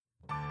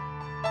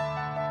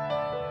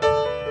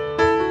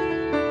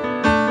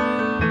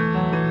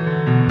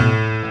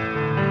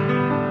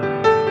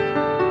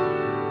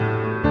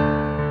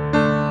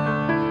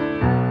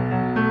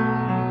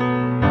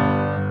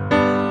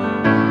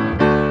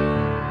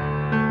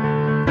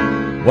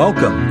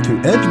Welcome to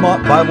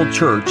Edgemont Bible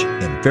Church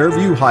in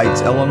Fairview Heights,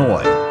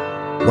 Illinois,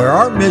 where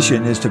our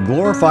mission is to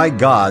glorify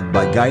God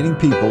by guiding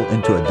people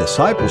into a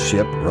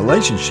discipleship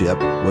relationship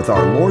with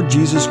our Lord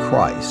Jesus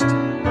Christ.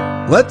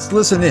 Let's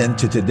listen in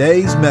to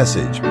today's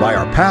message by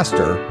our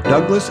pastor,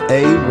 Douglas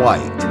A.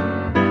 White.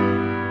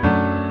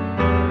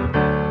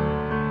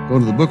 Go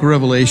to the book of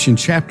Revelation,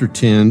 chapter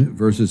 10,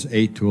 verses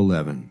 8 to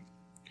 11.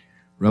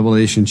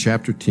 Revelation,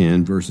 chapter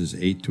 10, verses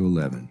 8 to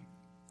 11.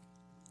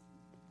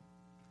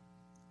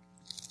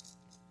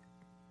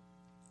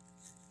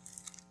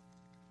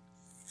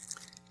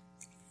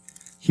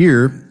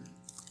 Here,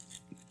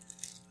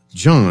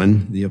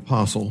 John, the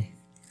apostle,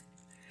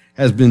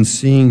 has been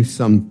seeing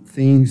some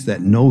things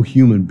that no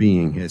human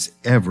being has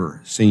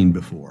ever seen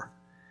before.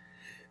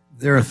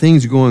 There are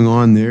things going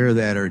on there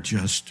that are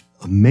just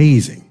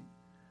amazing.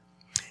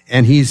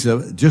 And he's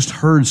just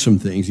heard some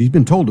things. He's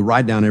been told to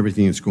write down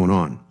everything that's going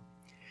on.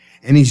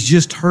 And he's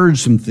just heard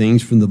some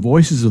things from the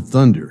voices of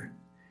thunder.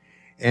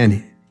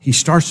 And he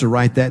starts to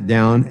write that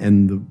down,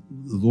 and the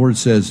Lord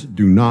says,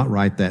 do not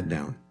write that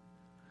down.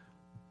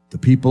 The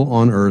people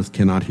on earth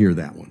cannot hear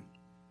that one.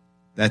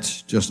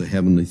 That's just a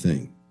heavenly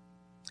thing.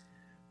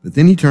 But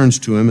then he turns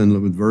to him, and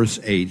with verse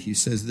 8, he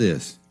says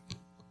this,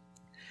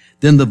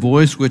 Then the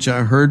voice which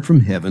I heard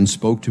from heaven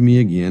spoke to me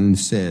again and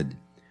said,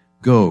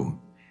 Go,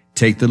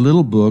 take the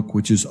little book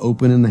which is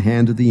open in the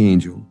hand of the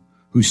angel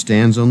who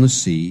stands on the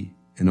sea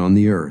and on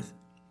the earth.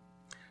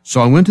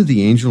 So I went to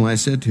the angel, and I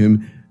said to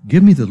him,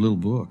 Give me the little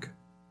book.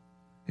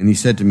 And he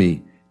said to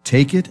me,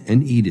 Take it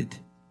and eat it.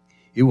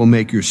 It will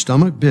make your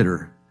stomach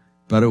bitter,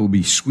 but it will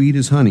be sweet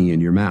as honey in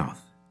your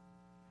mouth.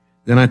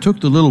 Then I took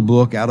the little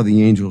book out of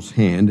the angel's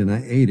hand, and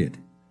I ate it.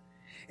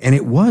 And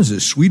it was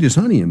as sweet as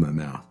honey in my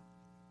mouth.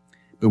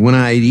 But when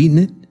I had eaten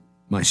it,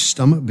 my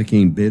stomach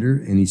became bitter,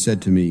 and he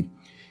said to me,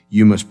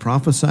 You must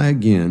prophesy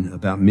again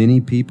about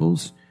many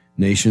peoples,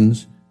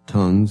 nations,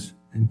 tongues,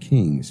 and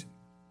kings.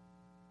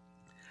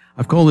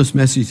 I've called this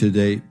message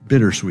today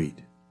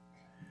Bittersweet.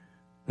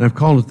 And I've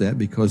called it that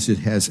because it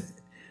has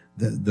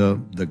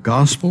the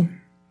gospel,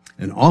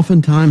 and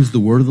oftentimes the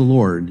word of the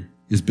Lord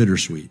is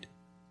bittersweet.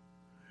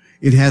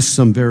 It has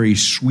some very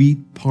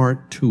sweet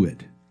part to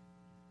it,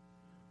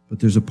 but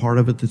there's a part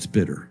of it that's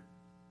bitter.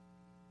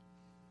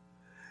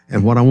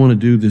 And what I want to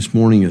do this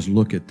morning is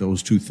look at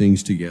those two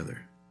things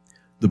together.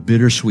 The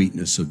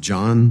bittersweetness of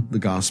John the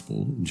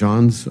Gospel,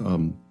 John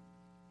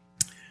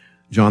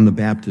the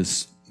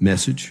Baptist's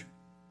message,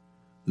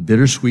 the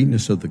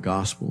bittersweetness of the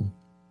gospel,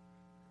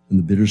 and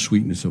the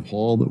bittersweetness of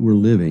all that we're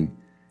living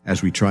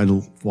as we try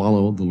to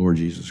follow the Lord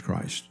Jesus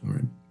Christ. All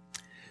right.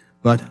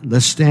 But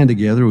let's stand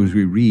together as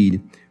we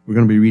read. We're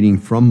going to be reading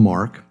from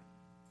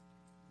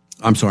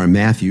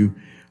Matthew,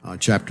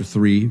 chapter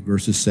 3,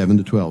 verses 7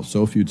 to 12.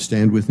 So if you'd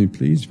stand with me,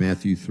 please,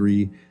 Matthew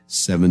 3,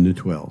 7 to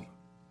 12.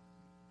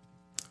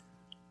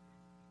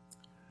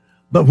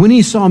 But when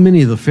he saw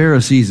many of the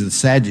Pharisees and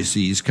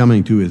Sadducees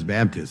coming to his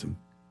baptism,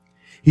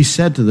 he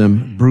said to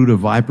them, Brood of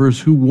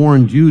vipers, who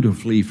warned you to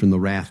flee from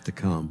the wrath to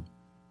come?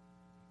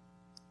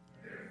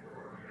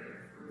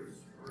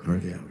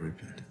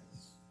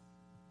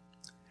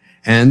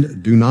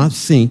 And do not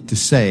think to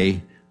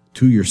say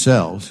to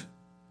yourselves,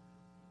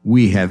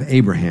 We have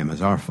Abraham as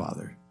our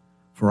father.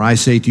 For I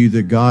say to you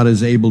that God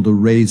is able to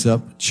raise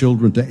up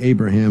children to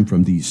Abraham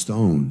from these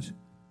stones.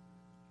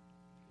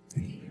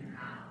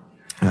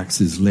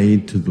 Axe is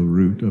laid to the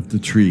root of the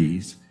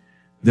trees.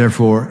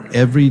 Therefore,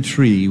 every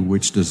tree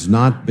which does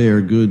not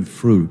bear good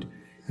fruit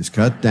is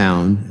cut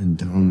down and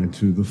thrown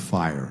into the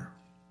fire.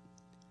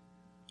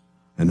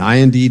 And I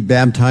indeed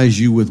baptize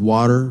you with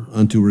water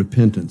unto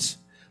repentance,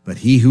 but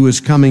he who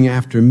is coming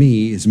after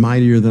me is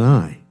mightier than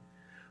I,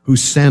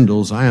 whose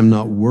sandals I am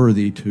not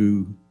worthy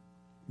to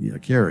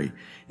carry,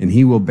 and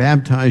he will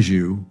baptize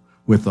you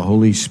with the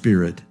Holy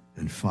Spirit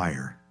and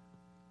fire.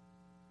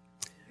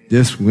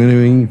 This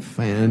winnowing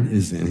fan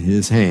is in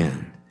his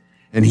hand,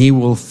 and he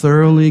will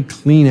thoroughly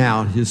clean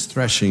out his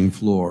threshing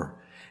floor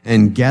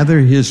and gather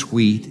his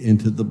wheat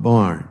into the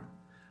barn,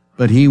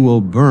 but he will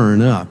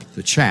burn up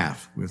the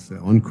chaff with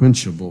the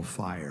unquenchable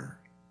fire.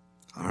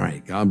 All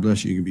right, God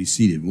bless you. You can be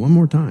seated one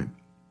more time.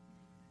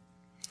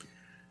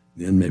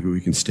 Then maybe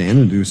we can stand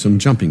and do some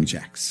jumping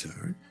jacks.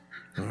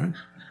 All right.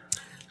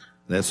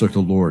 Let's look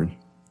to the Lord.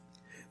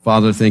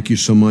 Father, thank you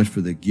so much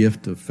for the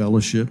gift of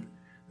fellowship,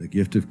 the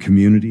gift of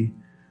community,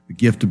 the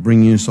gift of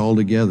bringing us all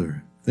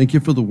together. Thank you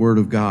for the Word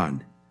of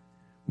God.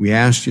 We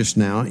ask just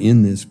now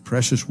in this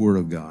precious Word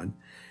of God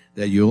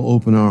that you'll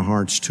open our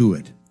hearts to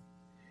it.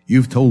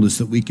 You've told us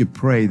that we could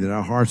pray that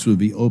our hearts would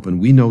be open.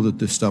 We know that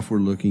this stuff we're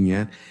looking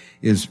at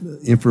is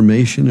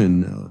information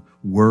and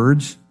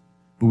words,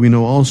 but we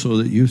know also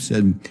that you've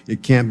said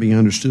it can't be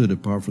understood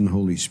apart from the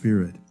Holy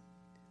Spirit.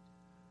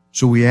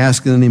 So we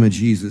ask in the name of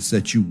Jesus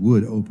that you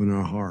would open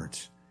our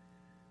hearts.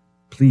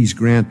 Please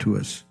grant to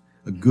us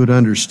a good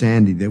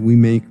understanding, that we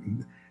make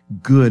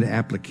good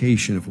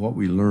application of what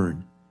we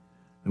learn,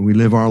 and we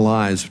live our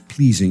lives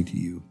pleasing to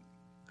you.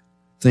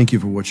 Thank you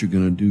for what you're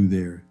going to do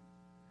there.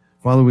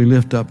 Father, we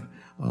lift up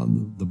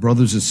the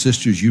brothers and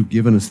sisters you've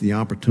given us the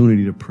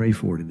opportunity to pray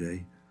for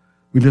today.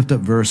 We lift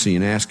up Versi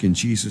and ask in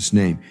Jesus'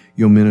 name,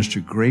 you'll minister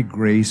great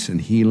grace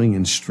and healing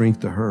and strength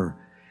to her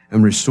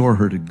and restore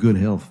her to good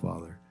health,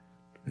 Father.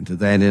 And to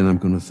that end, I'm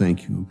going to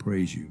thank you and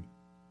praise you.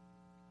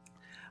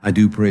 I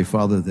do pray,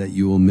 Father, that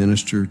you will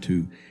minister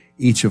to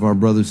each of our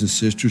brothers and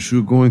sisters who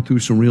are going through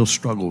some real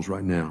struggles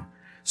right now.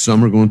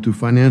 Some are going through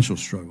financial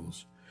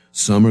struggles.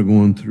 Some are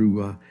going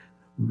through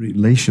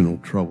relational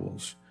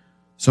troubles.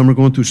 Some are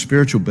going through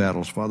spiritual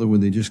battles, Father, where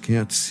they just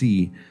can't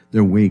see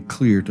their way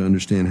clear to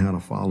understand how to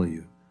follow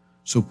you.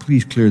 So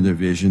please clear their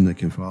vision that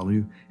can follow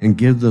you and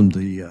give them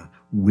the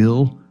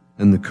will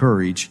and the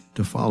courage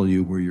to follow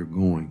you where you're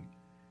going.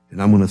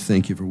 And I'm going to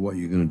thank you for what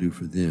you're going to do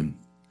for them.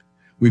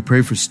 We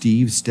pray for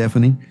Steve,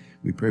 Stephanie.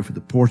 We pray for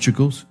the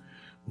Portugals.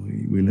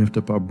 We lift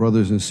up our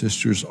brothers and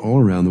sisters all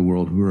around the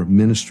world who are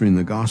ministering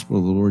the gospel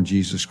of the Lord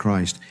Jesus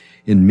Christ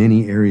in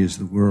many areas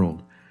of the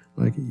world,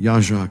 like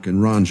Yajak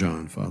and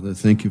Ranjan, Father.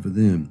 Thank you for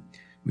them.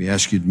 We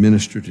ask you to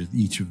minister to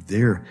each of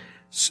their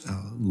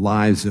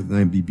lives that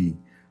may be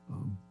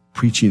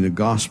preaching the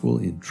gospel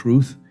in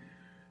truth.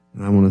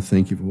 And I want to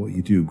thank you for what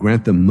you do.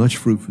 Grant them much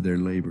fruit for their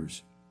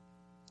labors.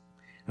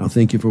 I'll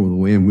thank you for the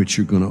way in which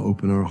you're going to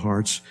open our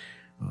hearts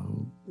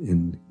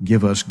and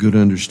give us good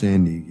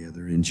understanding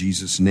together in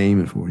Jesus' name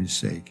and for his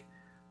sake.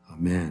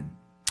 Amen.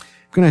 I'm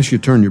going to ask you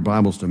to turn your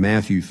Bibles to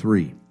Matthew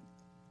 3.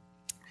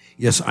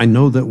 Yes, I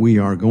know that we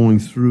are going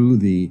through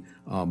the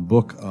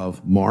book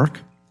of Mark.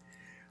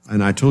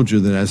 And I told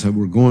you that as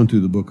we're going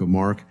through the book of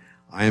Mark,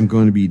 I am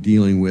going to be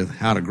dealing with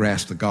how to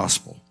grasp the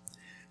gospel.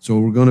 So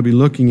we're going to be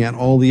looking at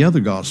all the other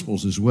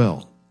gospels as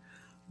well.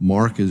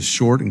 Mark is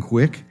short and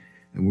quick,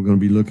 and we're going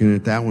to be looking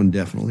at that one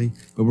definitely.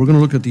 But we're going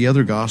to look at the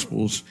other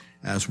gospels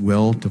as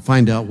well to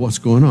find out what's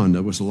going on.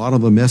 There was a lot of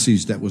the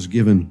message that was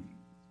given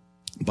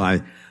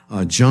by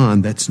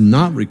John that's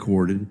not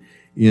recorded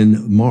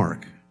in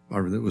Mark,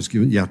 or that was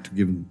given,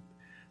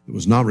 it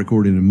was not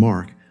recorded in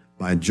Mark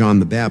by John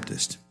the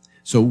Baptist.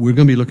 So we're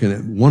going to be looking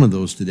at one of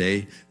those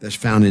today that's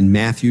found in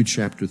Matthew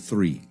chapter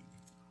 3.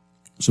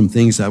 Some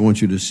things I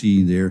want you to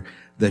see there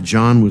that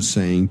John was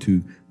saying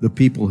to the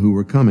people who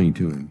were coming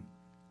to him.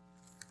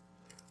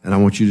 And I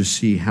want you to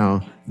see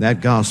how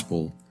that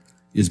gospel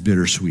is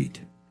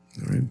bittersweet.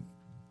 All right?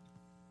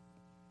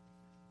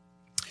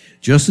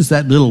 Just as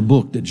that little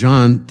book that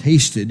John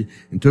tasted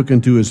and took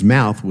into his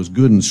mouth was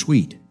good and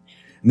sweet,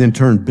 and then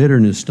turned bitter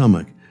in his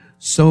stomach,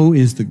 so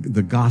is the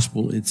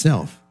gospel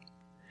itself.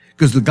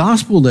 Because the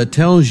gospel that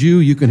tells you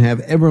you can have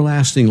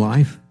everlasting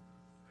life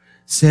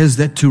says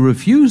that to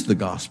refuse the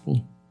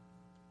gospel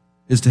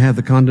is to have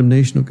the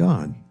condemnation of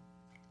God.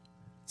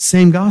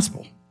 Same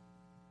gospel.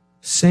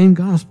 Same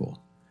gospel.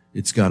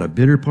 It's got a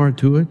bitter part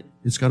to it.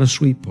 It's got a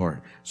sweet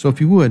part. So if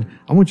you would,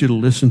 I want you to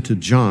listen to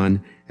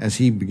John as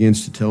he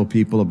begins to tell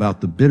people about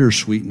the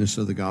bittersweetness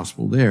of the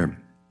gospel there.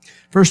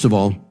 First of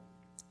all,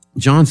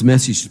 John's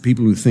message to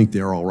people who think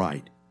they're all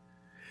right.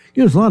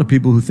 You know, there's a lot of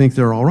people who think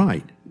they're all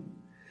right.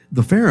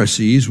 The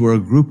Pharisees were a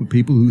group of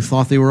people who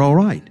thought they were all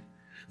right.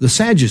 The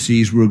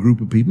Sadducees were a group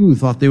of people who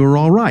thought they were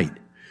all right.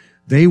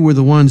 They were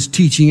the ones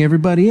teaching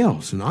everybody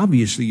else. And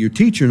obviously your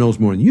teacher knows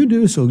more than you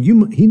do, so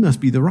he must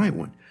be the right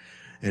one.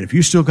 And if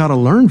you still got to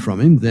learn from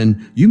him,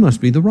 then you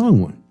must be the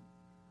wrong one.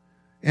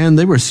 And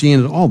they were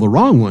seeing that all the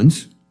wrong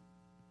ones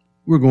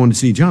were going to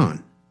see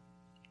John.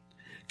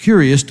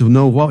 Curious to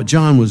know what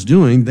John was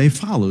doing, they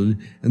followed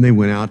and they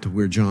went out to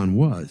where John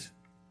was.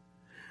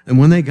 And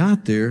when they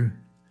got there,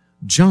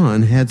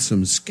 John had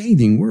some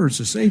scathing words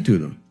to say to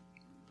them.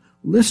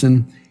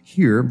 Listen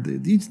here,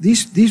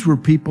 these were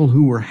people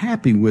who were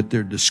happy with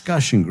their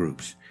discussion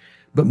groups,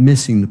 but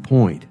missing the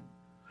point.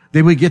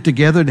 They would get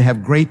together to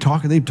have great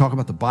talk. They'd talk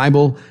about the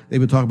Bible. They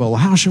would talk about, well,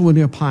 how should we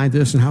apply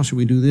this and how should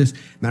we do this?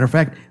 Matter of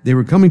fact, they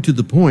were coming to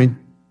the point,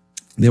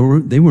 they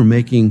were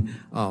making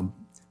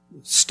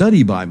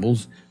study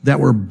Bibles that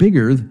were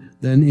bigger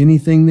than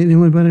anything that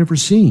anyone had ever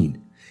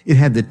seen. It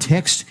had the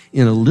text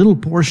in a little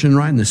portion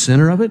right in the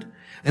center of it,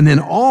 and then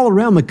all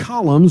around the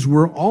columns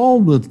were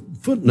all the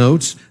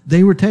footnotes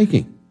they were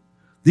taking.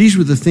 These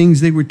were the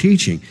things they were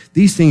teaching.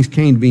 These things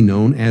came to be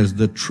known as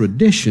the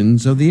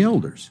traditions of the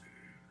elders.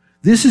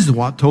 This is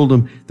what told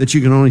them that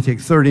you can only take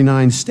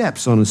 39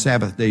 steps on a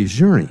Sabbath day's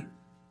journey.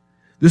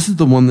 This is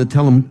the one that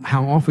tell them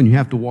how often you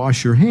have to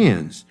wash your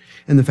hands.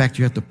 And the fact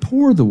you have to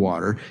pour the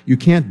water, you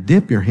can't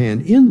dip your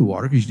hand in the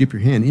water, because you dip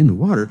your hand in the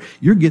water,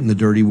 you're getting the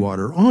dirty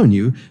water on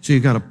you. So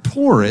you've got to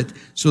pour it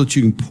so that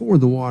you can pour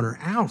the water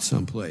out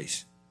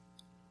someplace.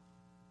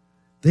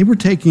 They were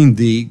taking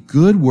the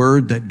good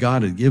word that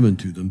God had given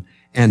to them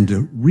and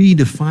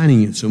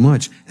redefining it so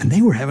much, and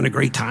they were having a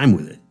great time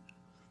with it.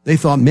 They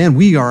thought, man,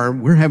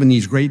 we're having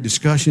these great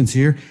discussions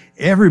here.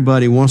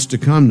 Everybody wants to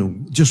come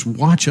to just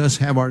watch us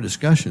have our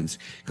discussions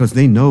because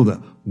they know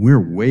that we're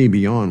way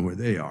beyond where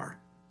they are.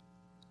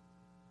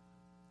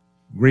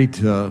 Great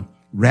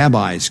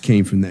rabbis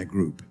came from that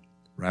group.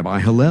 Rabbi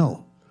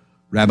Hillel,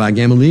 Rabbi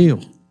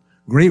Gamaliel,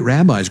 great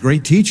rabbis,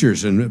 great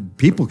teachers, and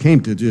people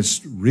came to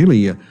just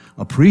really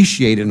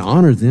appreciate and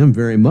honor them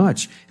very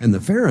much. And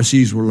the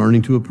Pharisees were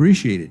learning to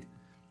appreciate it.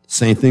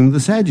 Same thing with the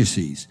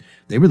Sadducees.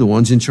 They were the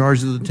ones in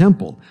charge of the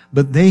temple,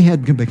 but they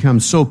had become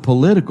so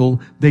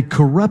political, they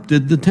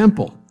corrupted the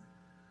temple.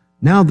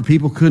 Now the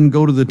people couldn't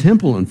go to the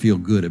temple and feel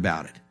good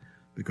about it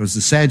because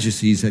the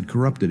Sadducees had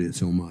corrupted it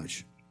so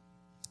much.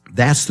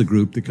 That's the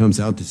group that comes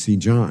out to see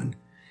John.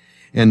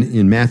 And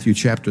in Matthew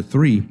chapter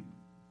 3,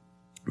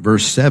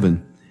 verse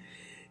 7,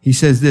 he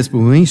says this, "But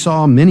when he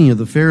saw many of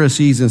the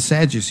Pharisees and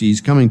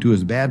Sadducees coming to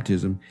his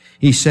baptism,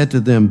 he said to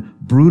them,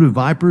 'Brood of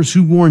vipers,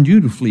 who warned you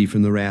to flee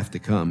from the wrath to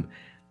come?'"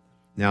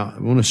 Now,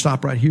 I want to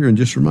stop right here and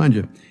just remind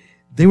you,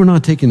 they were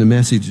not taking the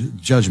message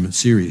of judgment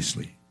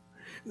seriously.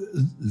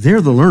 They're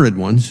the learned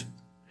ones.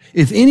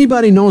 If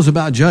anybody knows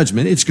about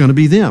judgment, it's going to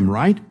be them,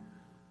 right?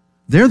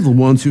 They're the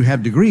ones who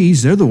have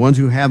degrees. They're the ones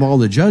who have all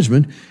the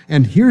judgment.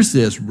 And here's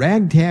this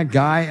ragtag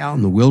guy out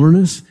in the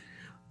wilderness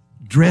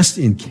dressed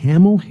in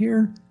camel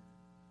hair.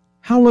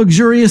 How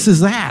luxurious is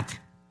that?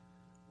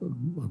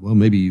 Well,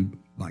 maybe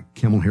like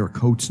camel hair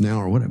coats now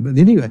or whatever. But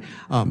anyway,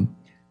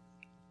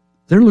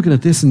 they're looking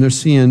at this and they're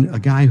seeing a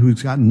guy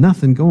who's got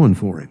nothing going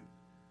for him.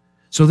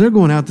 So they're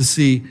going out to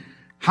see,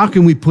 how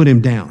can we put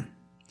him down?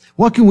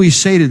 What can we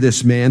say to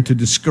this man to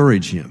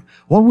discourage him?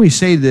 What can we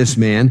say to this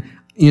man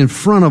in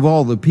front of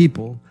all the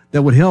people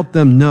that would help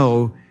them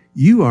know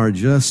you are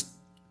just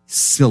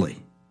silly?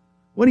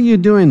 What are you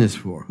doing this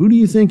for? Who do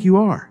you think you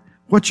are?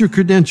 What's your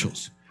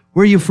credentials?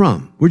 Where are you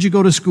from? Where'd you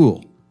go to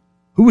school?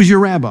 Who was your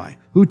rabbi?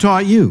 Who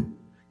taught you?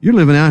 You're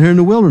living out here in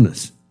the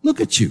wilderness. Look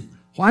at you.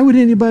 Why would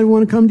anybody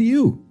want to come to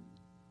you?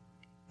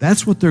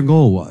 That's what their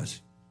goal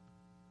was.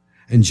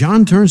 And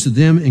John turns to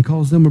them and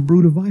calls them a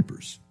brood of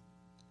vipers.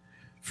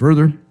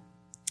 Further,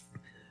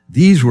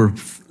 these were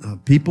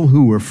people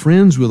who were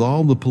friends with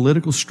all the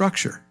political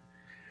structure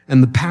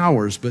and the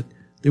powers, but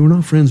they were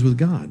not friends with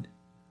God.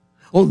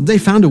 Oh, they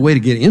found a way to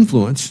get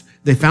influence.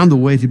 They found a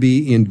way to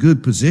be in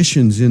good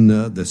positions in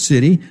the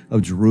city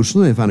of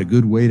Jerusalem. They found a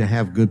good way to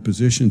have good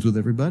positions with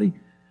everybody.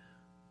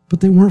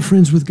 But they weren't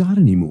friends with God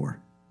anymore.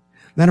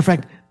 Matter of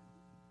fact,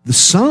 the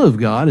Son of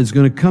God is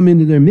going to come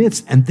into their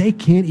midst, and they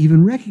can't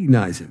even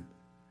recognize him.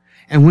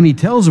 And when he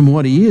tells them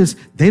what he is,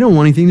 they don't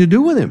want anything to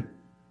do with him.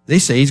 They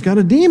say he's got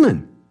a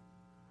demon.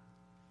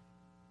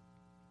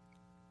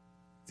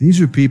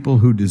 These are people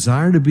who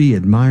desire to be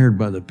admired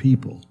by the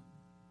people,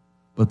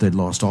 but they'd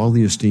lost all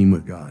the esteem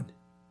with God.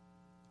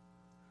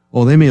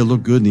 Oh, they may have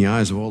looked good in the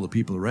eyes of all the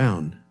people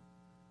around,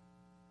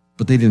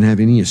 but they didn't have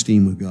any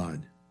esteem with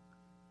God.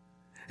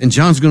 And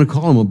John's going to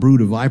call them a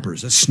brood of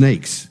vipers, as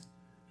snakes.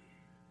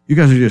 You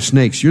guys are just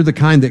snakes. You're the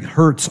kind that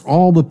hurts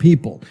all the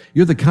people.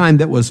 You're the kind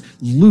that was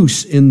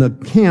loose in the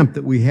camp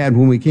that we had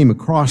when we came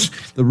across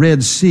the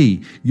Red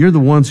Sea. You're the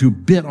ones who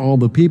bit all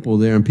the people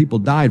there and people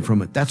died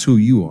from it. That's who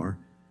you are.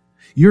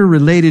 You're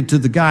related to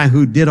the guy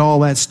who did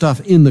all that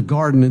stuff in the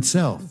garden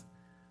itself.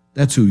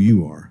 That's who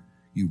you are,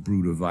 you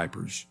brood of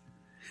vipers.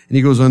 And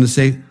he goes on to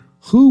say,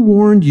 who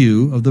warned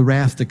you of the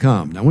wrath to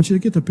come? Now I want you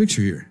to get the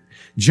picture here.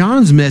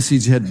 John's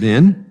message had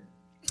been,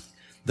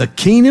 the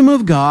kingdom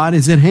of God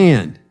is at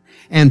hand.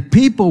 And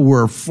people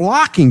were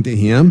flocking to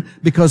him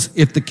because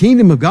if the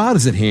kingdom of God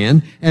is at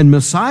hand and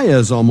Messiah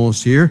is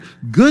almost here,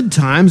 good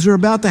times are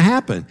about to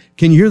happen.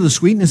 Can you hear the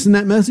sweetness in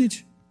that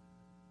message?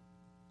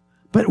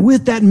 But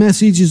with that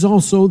message is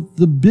also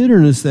the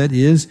bitterness that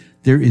is,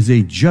 there is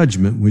a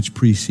judgment which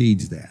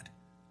precedes that.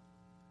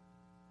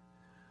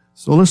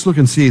 So let's look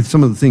and see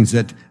some of the things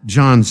that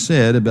John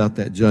said about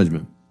that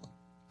judgment.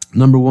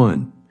 Number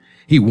one,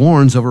 he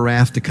warns of a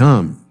wrath to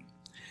come.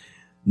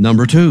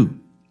 Number two,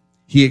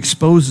 he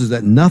exposes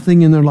that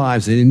nothing in their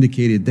lives that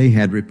indicated they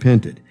had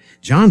repented.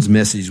 John's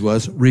message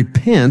was,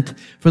 repent,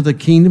 for the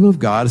kingdom of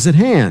God is at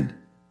hand.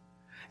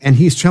 And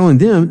he's telling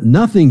them,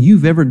 nothing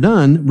you've ever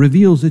done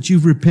reveals that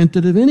you've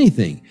repented of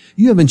anything.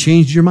 You haven't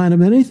changed your mind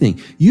about anything.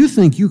 You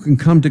think you can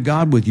come to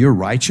God with your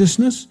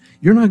righteousness?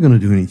 You're not going to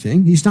do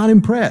anything. He's not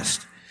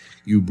impressed.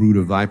 You brood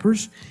of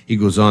vipers. He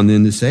goes on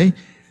then to say,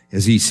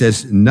 as he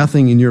says,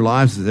 nothing in your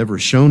lives has ever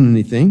shown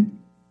anything.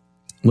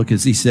 Look,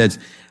 as he says,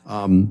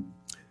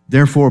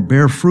 therefore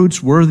bear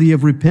fruits worthy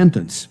of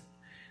repentance.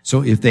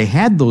 So if they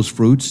had those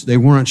fruits, they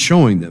weren't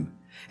showing them.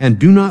 And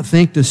do not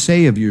think to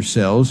say of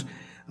yourselves,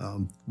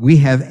 we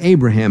have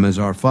Abraham as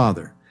our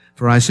father.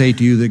 For I say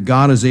to you that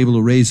God is able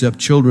to raise up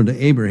children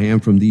to Abraham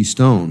from these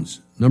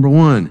stones. Number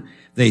one,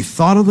 they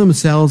thought of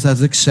themselves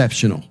as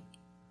exceptional.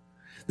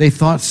 They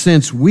thought,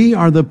 since we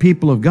are the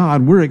people of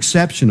God, we're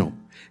exceptional.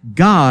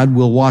 God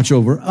will watch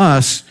over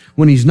us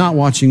when he's not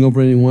watching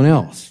over anyone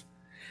else.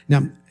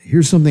 Now,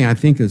 here's something I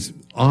think is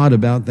odd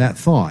about that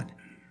thought.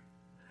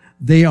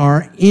 They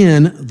are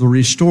in the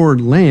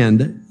restored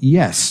land,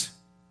 yes.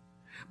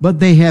 But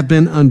they have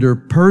been under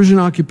Persian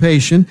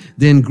occupation,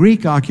 then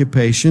Greek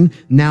occupation,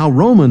 now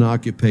Roman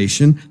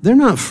occupation. They're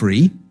not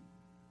free.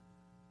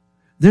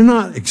 They're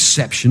not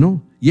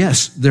exceptional.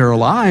 Yes, they're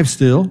alive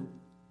still,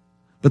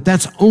 but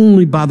that's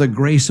only by the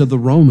grace of the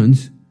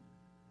Romans,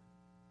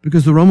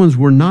 because the Romans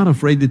were not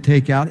afraid to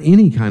take out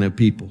any kind of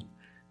people.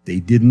 They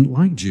didn't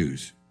like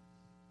Jews,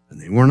 and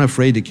they weren't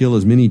afraid to kill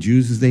as many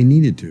Jews as they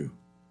needed to.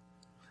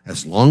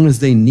 As long as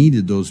they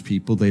needed those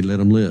people, they let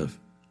them live.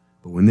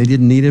 But when they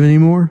didn't need them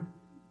anymore,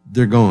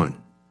 they're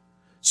gone.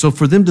 So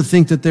for them to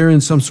think that they're in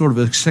some sort of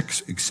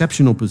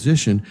exceptional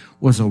position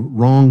was a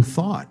wrong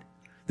thought.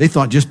 They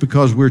thought just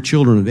because we're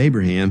children of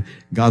Abraham,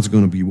 God's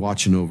going to be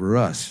watching over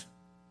us.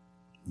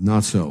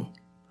 Not so.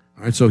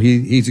 All right, so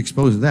he's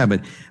exposed to that.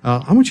 But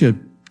I want you to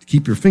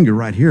keep your finger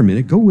right here a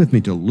minute. Go with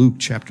me to Luke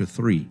chapter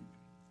 3.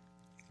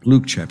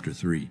 Luke chapter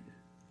 3.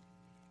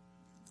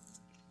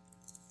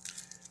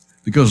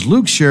 Because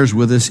Luke shares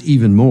with us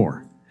even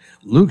more.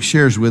 Luke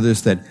shares with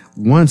us that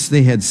once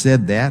they had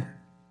said that,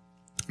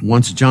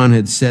 once John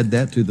had said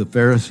that to the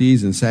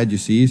Pharisees and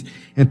Sadducees,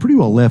 and pretty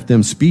well left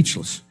them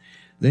speechless.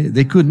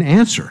 They couldn't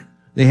answer.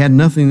 They had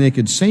nothing they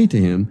could say to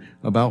him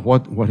about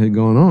what had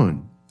gone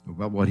on,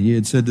 about what he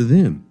had said to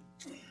them.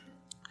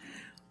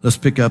 Let's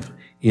pick up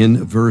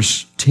in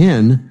verse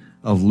 10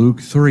 of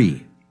Luke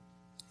 3.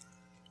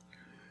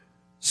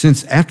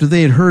 Since after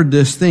they had heard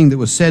this thing that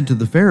was said to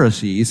the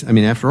Pharisees,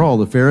 after all,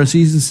 the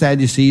Pharisees and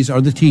Sadducees are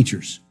the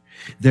teachers.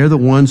 They're the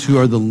ones who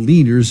are the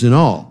leaders in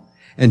all.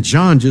 And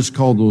John just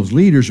called those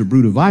leaders a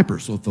brood of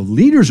vipers. So if the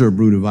leaders are a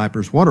brood of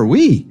vipers, what are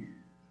we?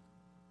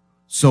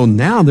 So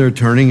now they're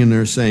turning and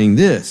they're saying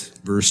this,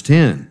 verse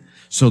 10.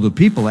 So the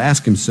people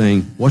ask him,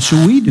 saying, what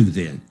shall we do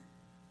then?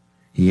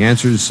 He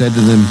answered and said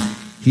to them,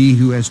 he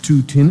who has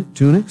 2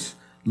 tunics,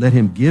 let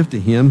him give to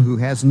him who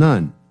has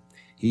none.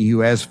 He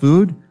who has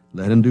food,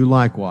 let him do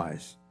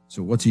likewise.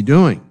 So what's he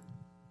doing?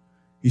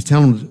 He's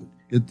telling them,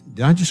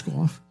 did I just go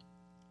off?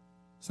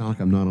 Sound like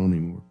I'm not on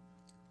anymore.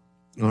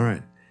 All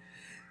right.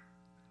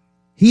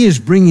 He is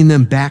bringing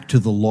them back to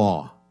the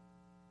law.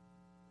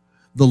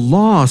 The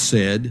law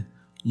said,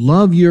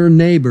 love your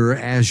neighbor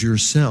as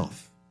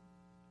yourself.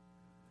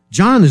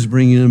 John is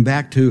bringing them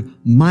back to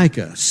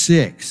Micah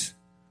 6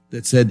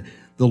 that said,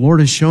 the Lord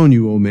has shown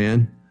you, O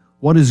man,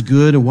 what is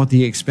good and what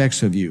he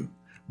expects of you,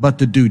 but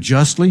to do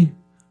justly,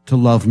 to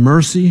love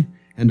mercy,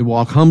 and to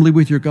walk humbly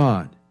with your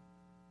God.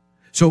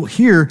 So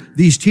here,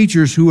 these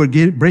teachers who are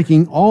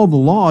breaking all the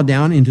law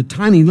down into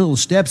tiny little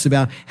steps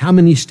about how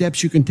many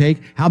steps you can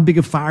take, how big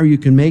a fire you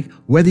can make,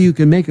 whether you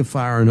can make a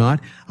fire or not,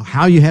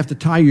 how you have to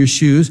tie your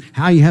shoes,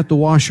 how you have to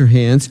wash your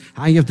hands,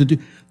 how you have to do,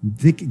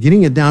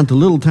 getting it down to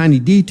little tiny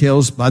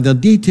details. By the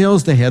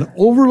details, they had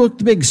overlooked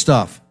the big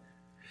stuff.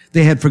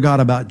 They had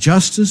forgot about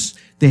justice.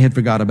 They had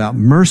forgot about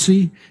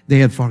mercy. They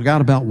had forgot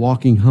about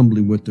walking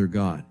humbly with their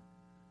God.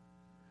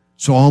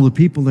 So all the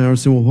people there are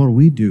saying, well, what do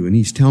we do? And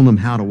he's telling them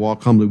how to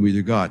walk humbly with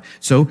your God.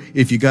 So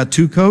if you got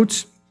 2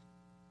 coats,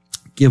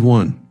 give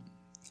one.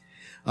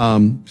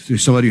 To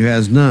somebody who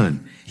has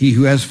none. He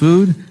who has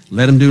food,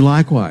 let him do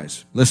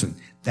likewise. Listen,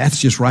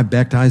 that's just right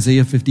back to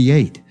Isaiah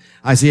 58.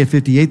 Isaiah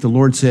 58, the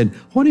Lord said,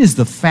 what is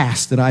the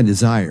fast that I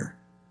desire?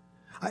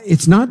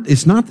 It's not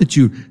that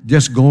you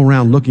just go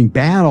around looking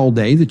bad all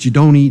day, that you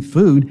don't eat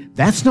food.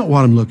 That's not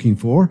what I'm looking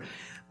for.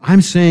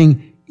 I'm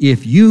saying,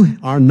 if you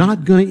are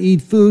not going to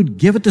eat food,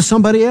 give it to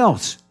somebody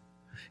else.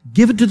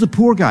 Give it to the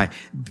poor guy.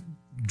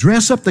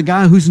 Dress up the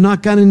guy who's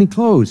not got any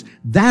clothes.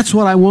 That's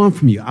what I want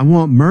from you. I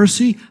want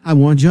mercy. I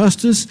want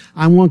justice.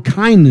 I want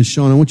kindness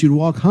shown. I want you to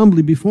walk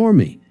humbly before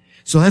me.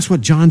 So that's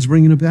what John's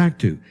bringing it back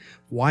to.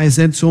 Why is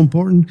that so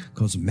important?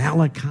 Because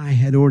Malachi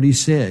had already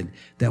said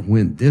that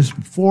when this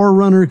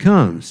forerunner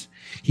comes,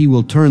 he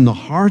will turn the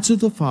hearts of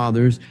the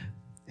fathers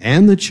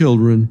and the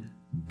children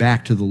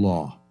back to the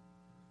law.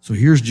 So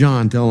here's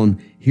John telling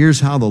them, here's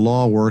how the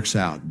law works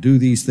out. Do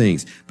these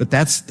things. But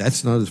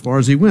that's not as far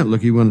as he went.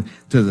 Look, he went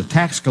to the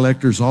tax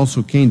collectors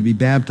also came to be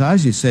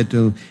baptized. He said to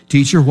them,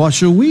 teacher, what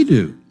shall we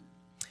do?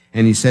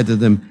 And he said to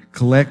them,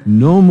 collect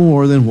no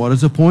more than what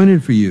is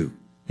appointed for you.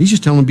 He's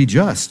just telling them, be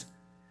just.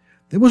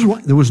 There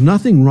was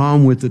nothing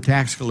wrong with the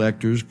tax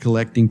collectors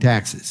collecting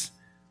taxes.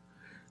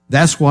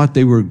 That's what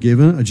they were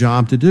given a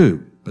job to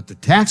do. But the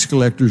tax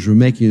collectors were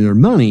making their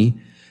money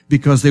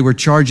because they were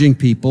charging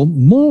people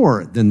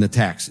more than the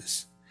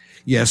taxes.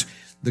 Yes,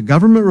 the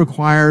government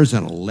requires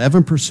an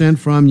 11%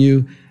 from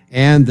you,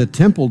 and the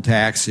temple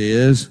tax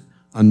is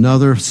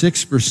another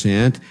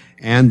 6%,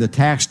 and the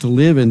tax to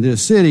live in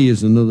this city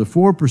is another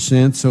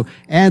 4%, so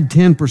add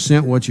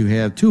 10% what you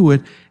have to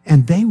it,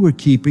 and they were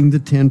keeping the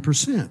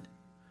 10%.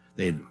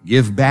 They'd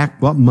give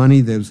back what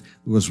money that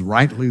was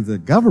rightly the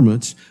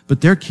government's, but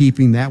they're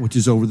keeping that which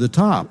is over the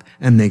top,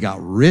 and they got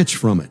rich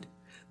from it.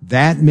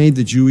 That made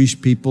the Jewish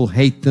people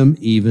hate them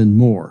even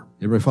more.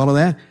 Everybody follow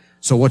that?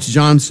 So what's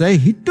John say?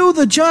 Do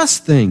the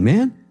just thing,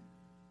 man.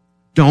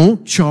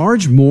 Don't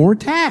charge more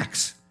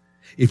tax.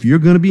 If you're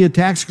going to be a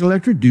tax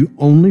collector, do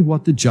only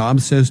what the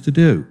job says to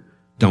do.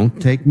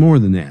 Don't take more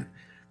than that.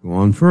 Go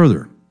on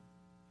further.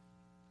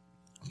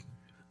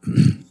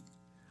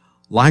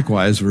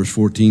 Likewise, verse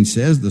 14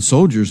 says, the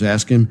soldiers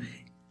asked him,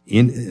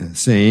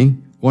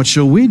 saying, what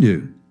shall we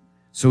do?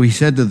 So he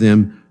said to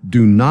them,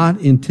 do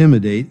not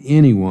intimidate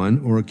anyone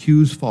or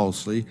accuse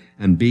falsely,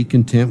 and be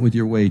content with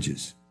your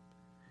wages.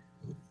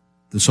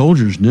 The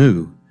soldiers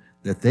knew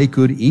that they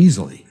could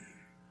easily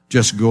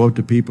just go up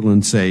to people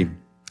and say,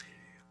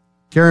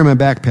 carry my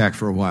backpack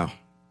for a while.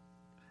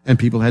 And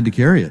people had to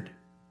carry it.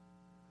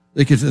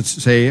 They could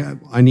say,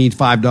 I need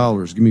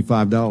 $5. Give me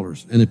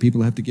 $5. And the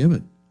people have to give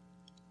it.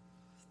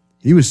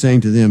 He was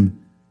saying to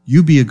them,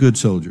 you be a good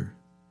soldier.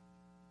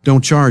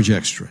 Don't charge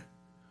extra.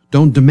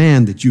 Don't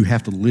demand that you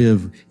have to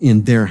live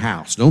in their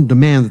house. Don't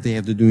demand that they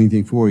have to do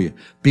anything for you.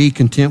 Be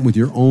content with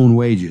your own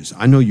wages.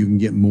 I know you can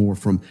get more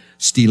from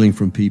stealing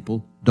from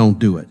people. Don't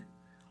do it.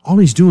 All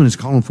he's doing is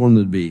calling for them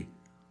to be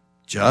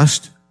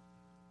just,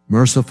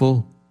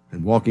 merciful,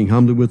 and walking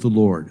humbly with the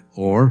Lord,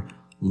 or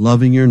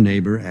loving your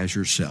neighbor as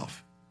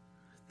yourself.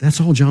 That's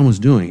all John was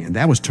doing, and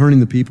that was turning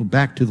the people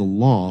back to the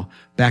law,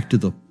 back to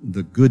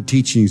the good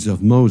teachings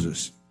of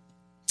Moses.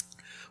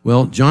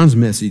 Well, John's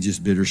message is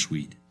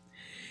bittersweet.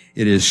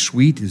 It is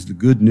sweet is the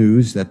good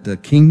news that the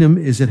kingdom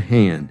is at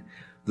hand.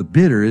 The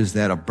bitter is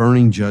that a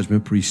burning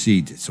judgment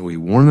precedes it. So he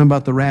warned them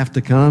about the wrath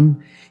to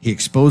come. He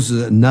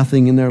exposes that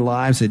nothing in their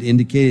lives had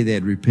indicated they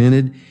had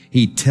repented.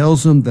 He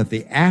tells them that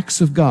the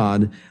axe of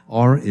God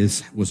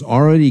was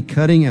already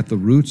cutting at the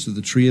roots of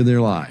the tree of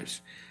their lives.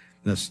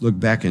 Let's look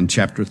back in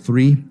chapter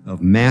 3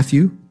 of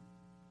Matthew.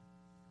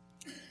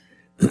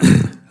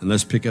 And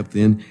let's pick up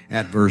then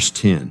at verse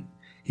 10.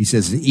 He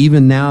says,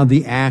 even now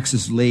the axe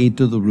is laid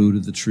to the root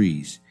of the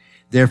trees.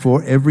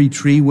 Therefore, every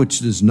tree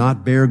which does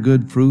not bear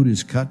good fruit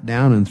is cut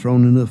down and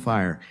thrown into the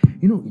fire.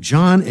 You know,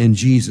 John and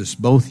Jesus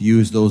both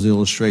used those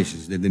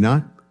illustrations, did they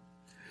not?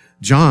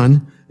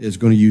 John is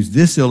going to use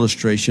this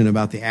illustration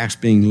about the axe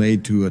being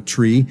laid to a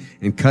tree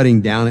and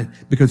cutting down it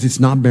because it's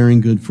not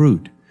bearing good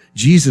fruit.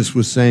 Jesus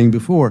was saying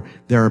before,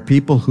 there are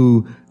people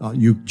who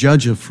you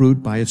judge a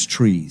fruit by its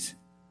trees,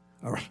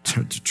 or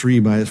a tree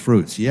by its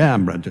fruits. Yeah,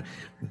 brother.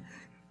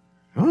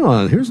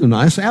 Oh, here's a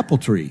nice apple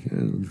tree.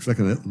 Looks like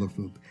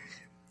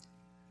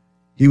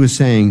He was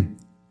saying,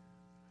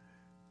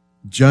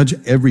 judge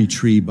every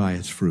tree by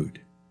its fruit.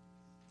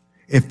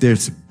 If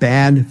there's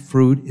bad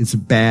fruit, it's a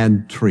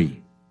bad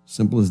tree.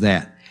 Simple as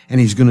that. And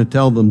he's going to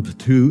tell them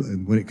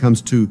when it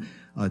comes to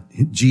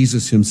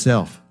Jesus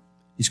himself,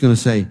 he's going to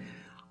say,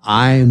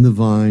 I am the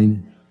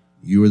vine,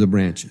 you are the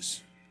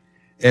branches.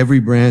 Every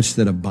branch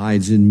that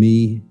abides in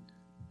me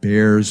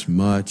bears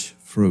much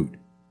fruit.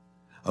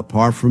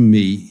 Apart from me,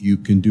 you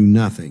can do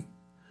nothing.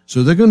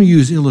 So they're going to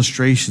use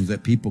illustrations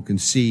that people can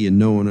see and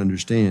know and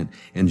understand.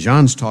 And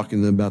John's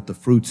talking about the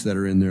fruits that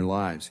are in their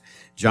lives.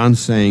 John's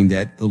saying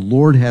that the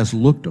Lord has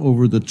looked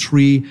over the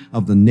tree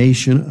of the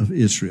nation of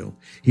Israel.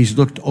 He's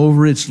looked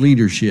over its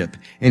leadership,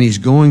 and he's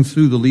going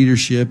through the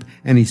leadership,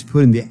 and he's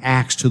putting the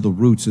axe to the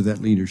roots of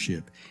that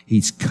leadership.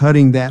 He's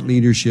cutting that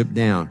leadership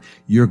down.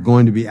 You're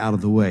going to be out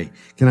of the way.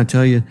 Can I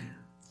tell you,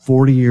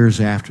 40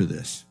 years after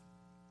this,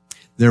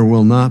 there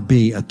will not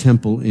be a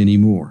temple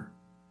anymore.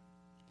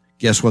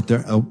 Guess what?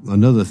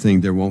 Another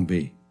thing there won't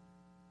be.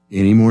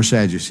 Any more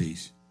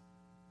Sadducees.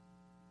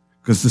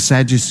 Because the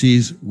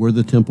Sadducees were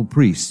the temple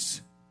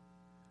priests.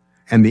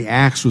 And the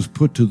axe was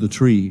put to the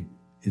tree.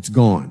 It's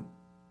gone.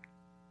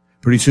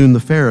 Pretty soon the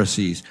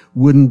Pharisees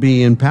wouldn't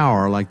be in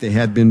power like they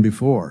had been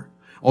before.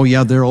 Oh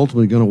yeah, they're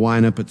ultimately going to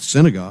wind up at the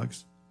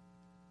synagogues.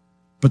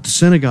 But the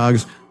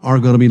synagogues are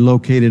going to be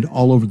located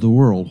all over the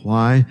world.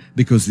 Why?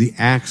 Because the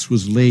axe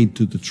was laid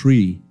to the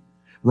tree,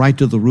 right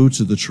to the roots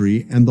of the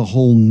tree, and the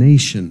whole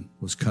nation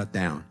was cut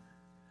down.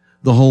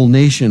 The whole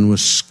nation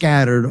was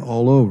scattered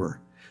all over.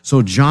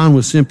 So John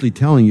was simply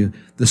telling you,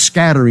 the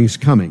scattering's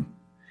coming.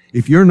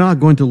 If you're not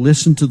going to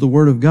listen to the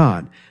word of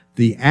God,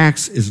 the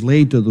axe is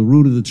laid to the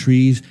root of the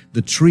trees,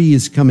 the tree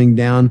is coming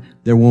down,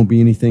 there won't be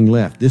anything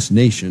left. This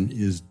nation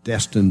is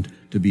destined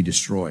to be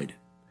destroyed.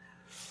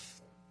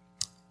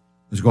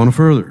 Let's go on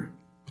further.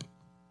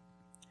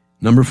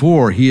 Number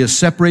 4, he is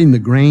separating the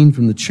grain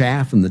from the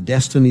chaff, and the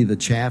destiny of the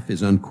chaff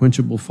is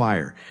unquenchable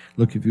fire.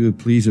 Look, if you would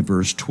please, at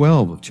verse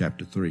 12 of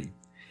chapter 3.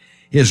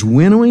 His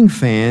winnowing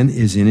fan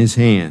is in his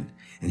hand,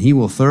 and he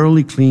will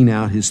thoroughly clean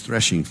out his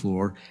threshing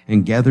floor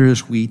and gather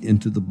his wheat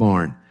into the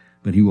barn,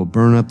 but he will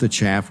burn up the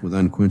chaff with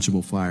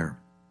unquenchable fire.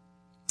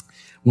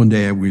 One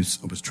day I was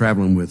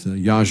traveling with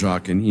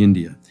Yajak in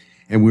India,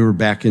 and we were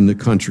back in the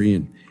country,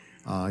 and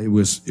it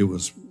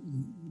was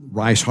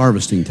rice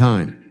harvesting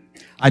time.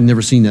 I'd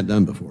never seen that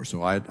done before,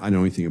 so I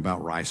know anything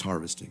about rice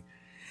harvesting.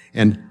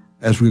 And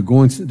as we were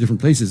going to different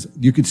places,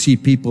 you could see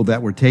people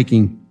that were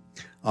taking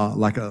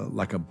like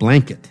a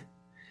blanket,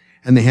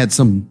 and they had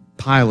some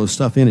pile of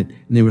stuff in it,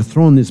 and they were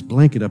throwing this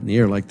blanket up in the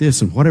air like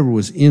this, and whatever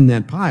was in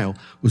that pile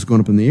was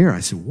going up in the air. I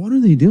said, what are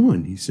they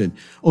doing? He said,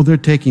 oh, they're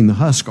taking the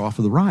husk off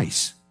of the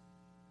rice.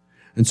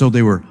 And so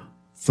they were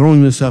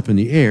throwing this up in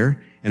the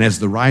air, and as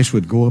the rice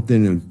would go up there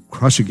and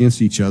crush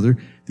against each other,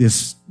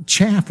 this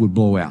chaff would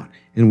blow out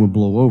and would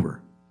blow over.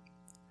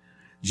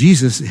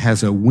 Jesus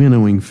has a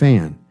winnowing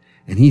fan,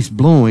 and he's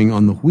blowing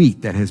on the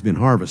wheat that has been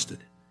harvested.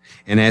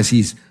 And as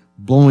he's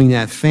blowing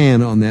that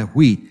fan on that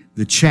wheat,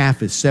 the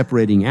chaff is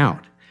separating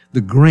out.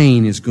 The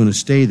grain is going to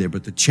stay there,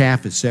 but the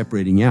chaff is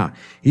separating out.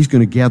 He's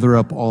going to gather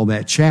up all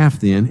that chaff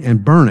then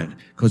and burn it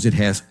because it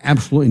has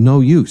absolutely no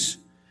use.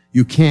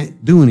 You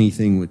can't do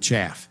anything with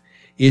chaff.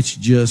 It's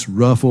just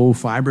rough old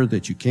fiber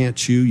that you can't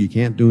chew, you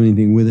can't do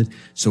anything with it,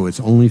 so it's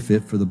only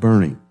fit for the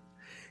burning.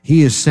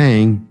 He is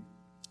saying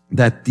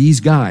that these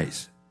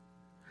guys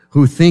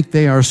who think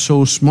they are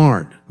so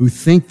smart, who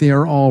think they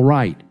are all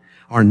right,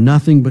 are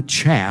nothing but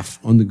chaff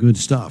on the good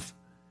stuff.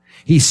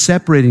 He's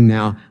separating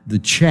now the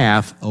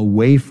chaff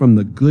away from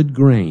the good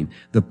grain.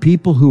 The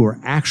people who are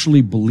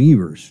actually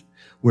believers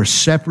were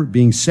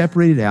being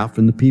separated out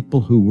from the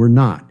people who were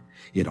not.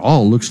 It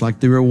all looks like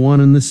they were one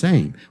and the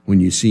same. When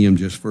you see them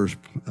just first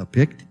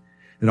picked,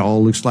 it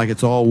all looks like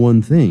it's all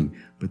one thing.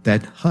 But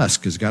that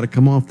husk has got to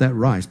come off that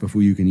rice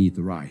before you can eat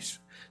the rice.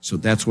 So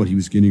that's what he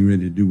was getting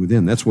ready to do with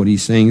them. That's what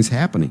he's saying is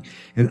happening.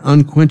 An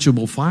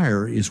unquenchable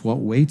fire is what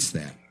waits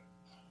that.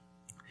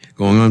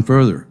 Going on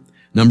further.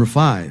 Number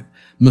 5,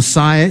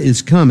 Messiah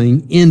is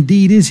coming,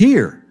 indeed is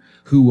here,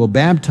 who will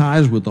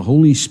baptize with the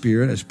Holy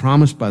Spirit as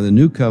promised by the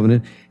new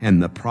covenant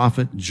and the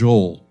prophet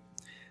Joel.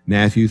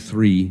 Matthew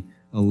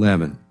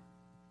 3:11.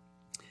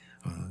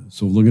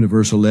 So looking at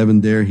verse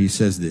 11 there, he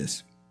says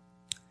this.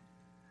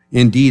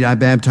 Indeed, I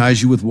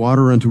baptize you with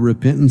water unto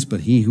repentance,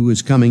 but he who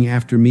is coming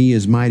after me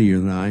is mightier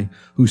than I,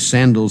 whose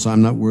sandals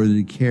I'm not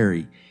worthy to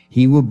carry.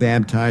 He will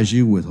baptize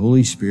you with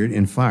Holy Spirit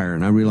and fire.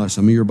 And I realize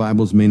some of your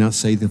Bibles may not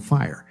say the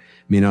fire,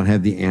 may not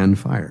have the and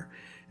fire.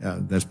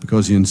 That's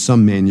because in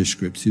some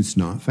manuscripts it's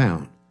not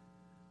found.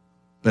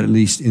 But at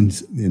least in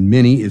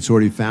many, it's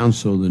already found,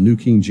 so the New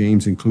King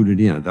James included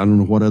in it. I don't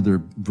know what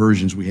other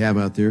versions we have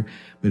out there,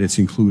 but it's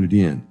included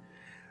in.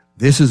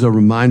 This is a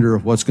reminder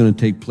of what's going to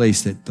take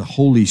place, that the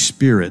Holy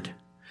Spirit,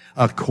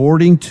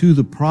 according to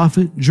the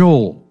prophet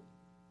Joel,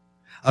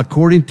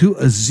 according to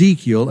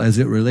Ezekiel as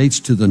it relates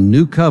to the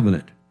new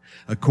covenant,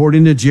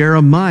 according to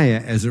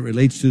Jeremiah as it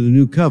relates to the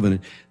new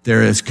covenant,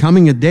 there is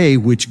coming a day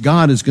which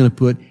God is going to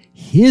put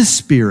his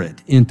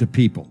Spirit into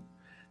people.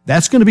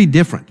 That's going to be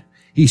different.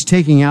 He's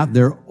taking out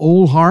their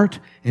old heart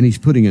and he's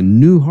putting a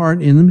new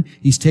heart in them.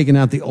 He's taking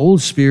out the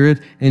old spirit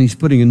and he's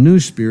putting a new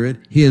spirit,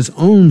 his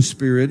own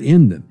Spirit,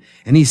 in them.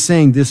 And he's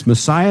saying this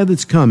Messiah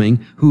that's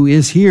coming, who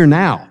is here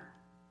now.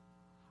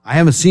 I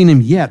haven't seen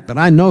him yet, but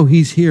I know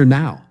he's here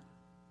now.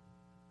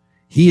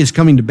 He is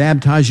coming to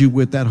baptize you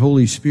with that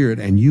Holy Spirit,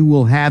 and you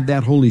will have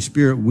that Holy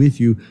Spirit with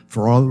you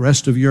for all the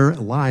rest of your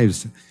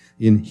lives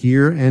in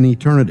here and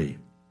eternity.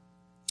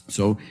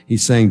 So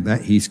he's saying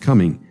that he's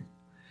coming.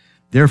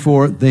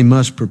 Therefore, they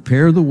must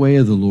prepare the way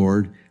of the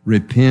Lord,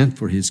 repent,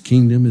 for his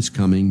kingdom is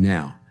coming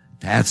now.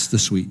 That's the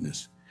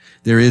sweetness.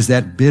 There is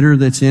that bitter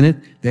that's in it,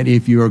 that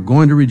if you are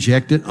going to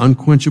reject it,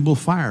 unquenchable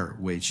fire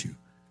waits you.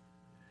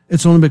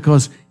 It's only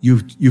because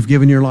you've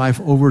given your life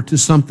over to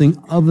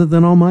something other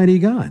than Almighty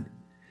God.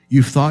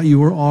 You've thought you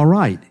were all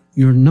right.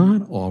 You're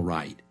not all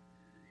right.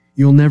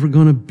 You're never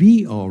going to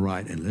be all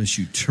right unless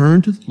you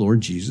turn to the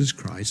Lord Jesus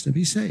Christ and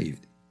be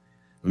saved.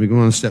 Let me go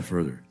on a step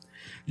further.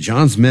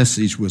 John's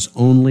message was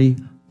only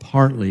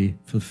partly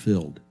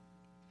fulfilled.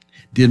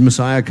 Did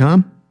Messiah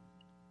come?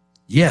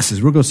 Yes,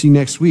 as we're going to see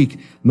next week,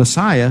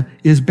 Messiah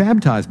is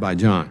baptized by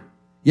John.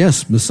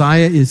 Yes,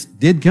 Messiah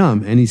did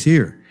come, and he's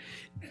here.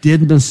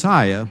 Did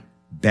Messiah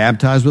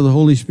baptize with the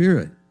Holy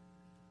Spirit?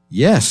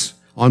 Yes,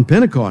 on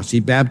Pentecost, he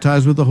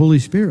baptized with the Holy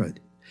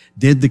Spirit.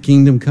 Did the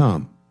kingdom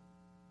come?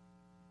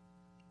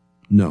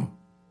 No.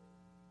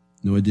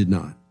 No, it did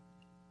not.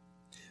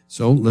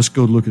 So let's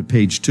go look at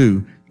page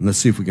 2, and let's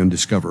see if we can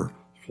discover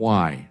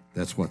why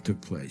that's what took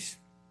place.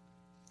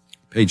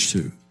 Page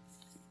 2.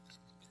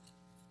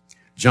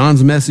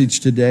 John's message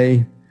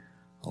today,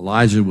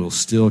 Elijah will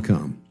still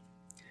come.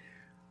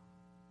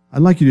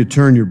 I'd like you to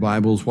turn your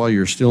Bibles while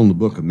you're still in the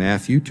book of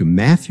Matthew to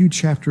Matthew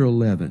chapter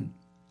 11.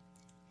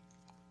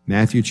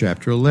 Matthew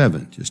chapter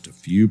 11, just a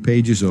few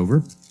pages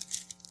over.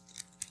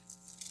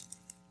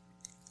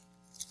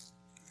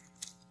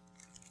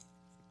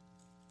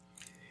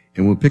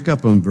 And we'll pick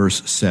up on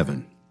verse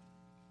 7.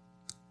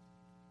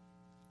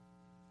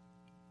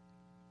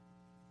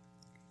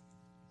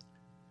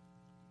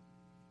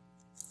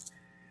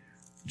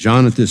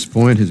 John at this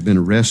point has been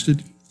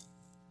arrested.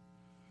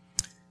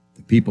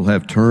 The people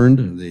have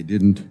turned. They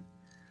didn't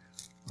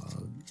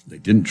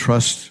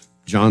trust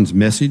John's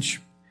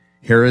message.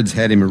 Herod's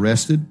had him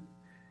arrested.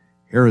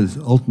 Herod is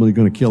ultimately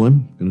going to kill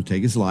him, going to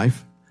take his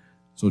life.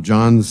 So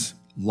John's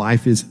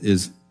life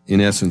is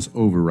in essence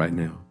over right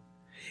now.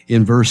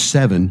 In verse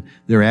 7,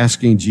 they're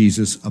asking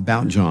Jesus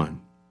about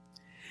John.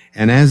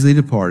 And as they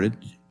departed,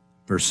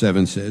 verse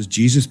 7 says,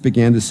 Jesus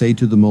began to say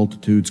to the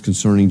multitudes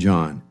concerning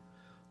John,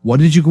 what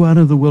did you go out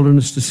into the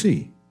wilderness to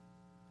see?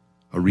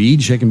 A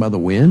reed shaken by the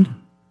wind?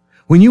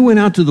 When you went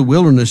out to the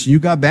wilderness and you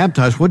got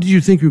baptized, what did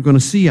you think you were going to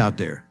see out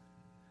there?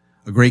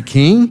 A great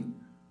king? Do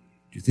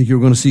you think you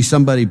were going to see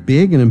somebody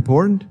big and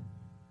important?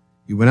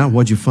 You went out,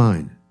 what'd you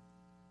find?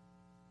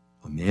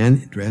 A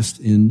man dressed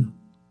in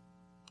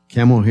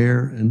camel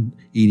hair and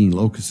eating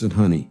locusts and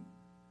honey.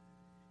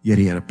 Yet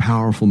he had a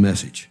powerful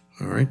message.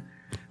 All right?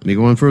 Let me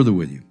go on further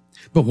with you.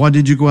 But what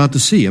did you go out to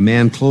see? A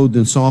man clothed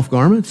in soft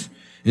garments?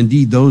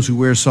 Indeed, those who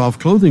wear soft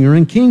clothing are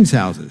in kings'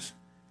 houses.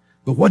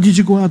 But what did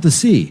you go out to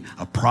see?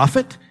 A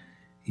prophet?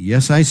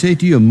 Yes, I say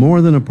to you,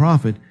 more than a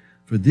prophet.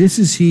 For this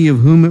is he of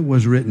whom it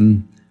was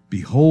written,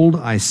 Behold,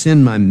 I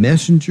send my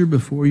messenger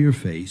before your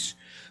face,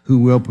 who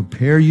will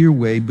prepare your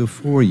way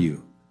before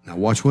you. Now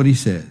watch what he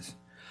says.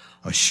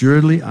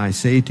 Assuredly, I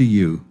say to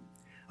you,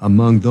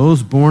 among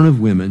those born of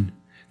women,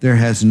 there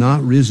has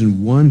not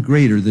risen one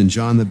greater than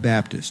John the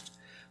Baptist,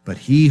 but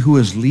he who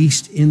is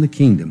least in the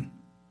kingdom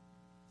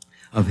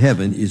of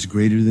heaven is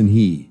greater than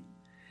he.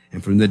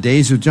 And from the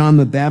days of John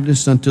the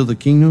Baptist until the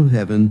kingdom of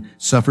heaven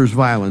suffers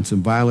violence,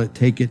 and violent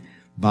take it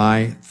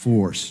by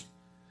force.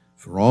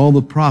 For all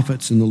the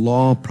prophets and the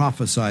law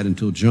prophesied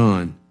until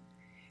John.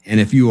 And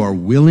if you are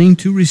willing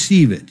to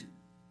receive it,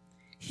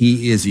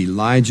 he is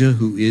Elijah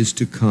who is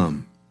to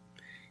come.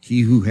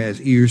 He who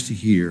has ears to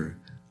hear,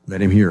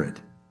 let him hear it.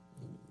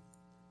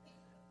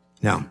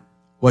 Now,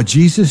 what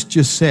Jesus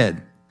just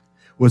said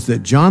was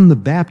that John the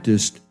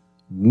Baptist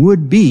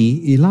would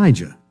be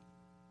Elijah.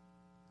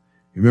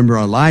 Remember,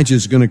 Elijah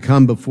is going to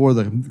come before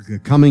the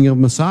coming of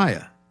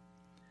Messiah.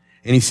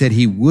 And he said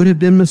he would have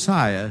been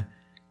Messiah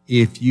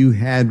if you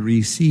had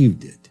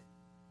received it.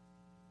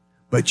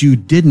 But you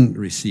didn't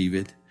receive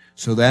it,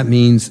 so that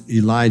means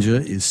Elijah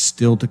is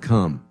still to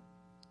come.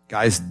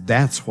 Guys,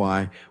 that's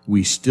why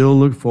we still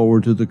look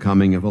forward to the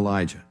coming of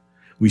Elijah.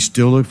 We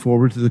still look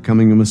forward to the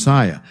coming of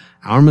Messiah.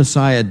 Our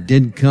Messiah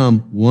did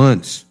come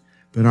once,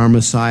 but our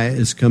Messiah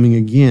is coming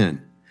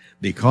again.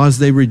 Because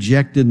they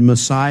rejected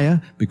Messiah,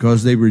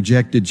 because they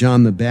rejected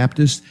John the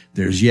Baptist,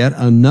 there's yet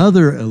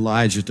another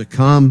Elijah to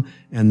come,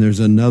 and there's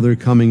another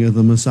coming of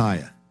the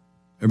Messiah.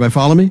 Everybody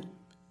follow me?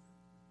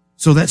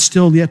 So that's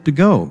still yet to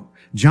go.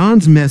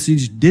 John's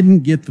message didn't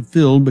get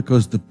fulfilled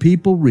because the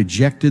people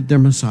rejected their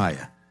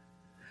Messiah.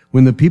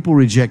 When the people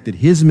rejected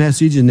his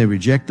message and they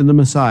rejected the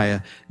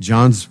Messiah,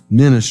 John's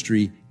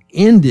ministry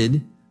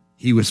ended.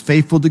 He was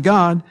faithful to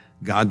God.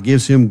 God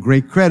gives him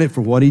great credit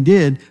for what he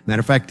did. Matter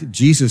of fact,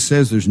 Jesus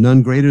says there's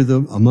none greater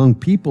among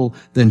people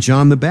than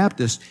John the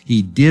Baptist.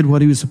 He did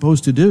what he was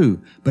supposed to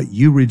do, but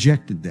you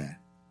rejected that.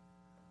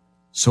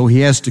 So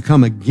he has to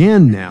come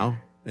again now,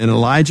 and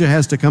Elijah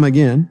has to come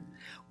again,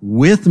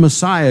 with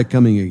Messiah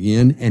coming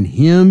again, and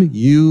him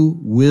you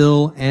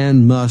will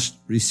and must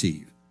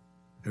receive.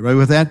 Everybody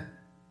with that?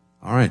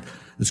 All right,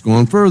 let's go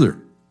on further.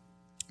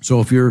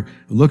 So if you're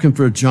looking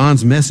for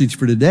John's message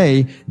for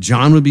today,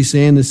 John would be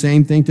saying the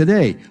same thing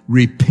today.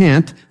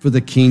 Repent, for the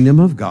kingdom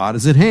of God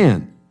is at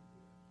hand.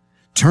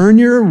 Turn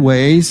your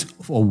ways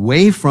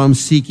away from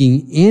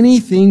seeking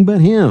anything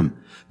but him.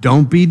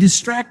 Don't be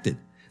distracted.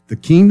 The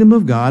kingdom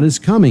of God is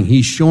coming.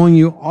 He's showing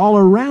you all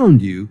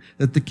around you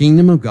that the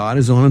kingdom of God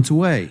is on its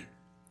way.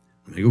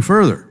 Let me go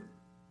further.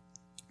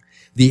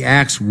 The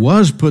axe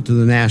was put to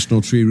the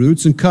national tree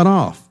roots and cut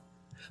off,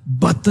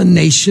 but the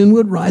nation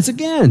would rise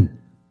again.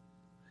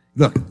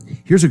 Look,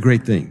 here's a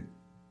great thing.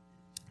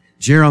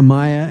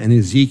 Jeremiah and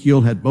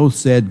Ezekiel had both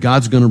said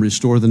God's going to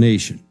restore the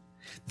nation.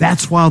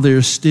 That's while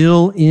they're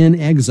still in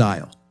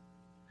exile.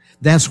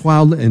 That's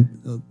while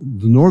the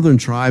northern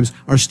tribes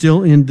are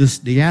still in this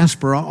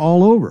diaspora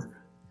all over.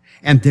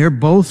 And they're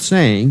both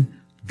saying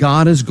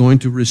God is going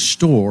to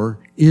restore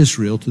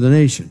Israel to the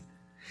nation.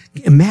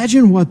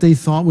 Imagine what they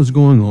thought was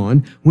going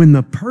on when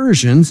the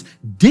Persians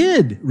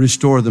did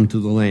restore them to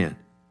the land.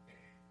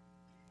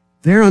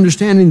 They're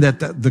understanding that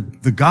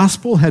the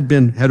gospel had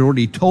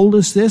already told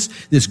us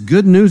this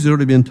good news had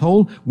already been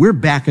told. We're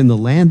back in the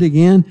land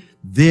again.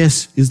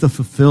 This is the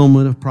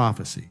fulfillment of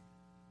prophecy.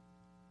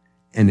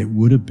 And it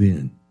would have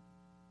been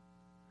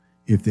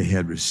if they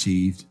had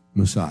received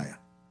Messiah.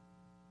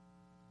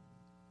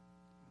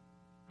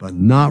 But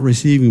not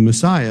receiving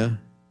Messiah,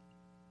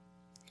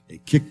 they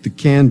kicked the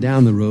can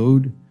down the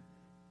road,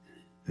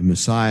 and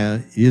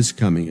Messiah is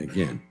coming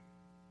again.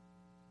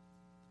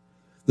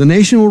 The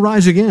nation will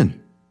rise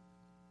again.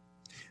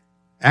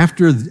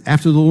 After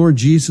the Lord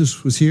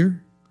Jesus was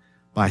here,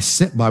 by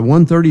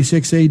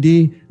 136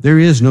 AD, there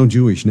is no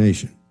Jewish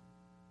nation.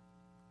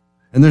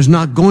 And there's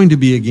not going to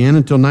be again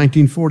until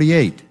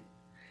 1948.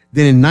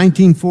 Then in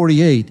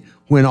 1948,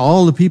 when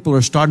all the people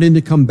are starting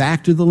to come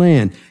back to the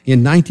land,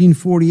 in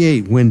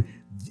 1948, when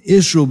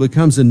Israel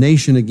becomes a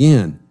nation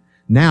again,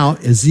 now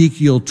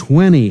Ezekiel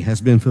 20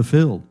 has been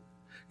fulfilled.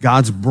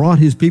 God's brought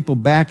his people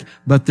back,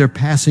 but they're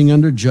passing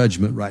under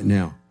judgment right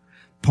now.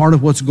 Part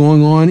of what's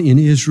going on in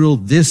Israel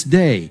this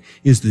day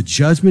is the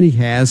judgment he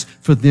has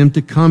for them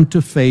to come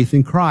to faith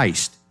in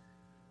Christ.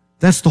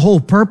 That's the whole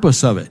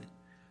purpose of it,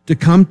 to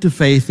come to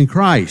faith in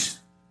Christ.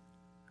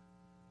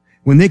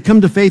 When they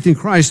come to faith in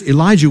Christ,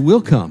 Elijah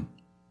will come.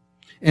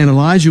 And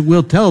Elijah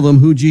will tell them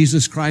who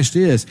Jesus Christ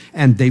is,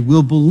 and they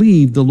will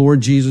believe the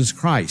Lord Jesus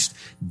Christ.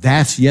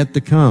 That's yet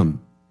to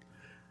come.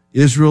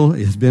 Israel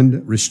has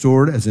been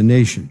restored as a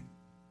nation.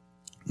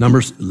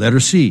 Letter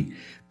C.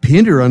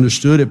 Peter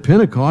understood at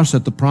Pentecost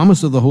that the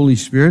promise of the Holy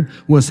Spirit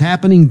was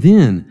happening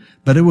then,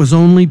 but it was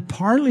only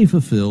partly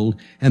fulfilled,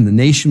 and the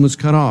nation was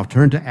cut off.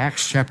 Turn to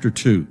Acts chapter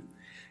 2.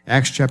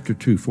 Acts chapter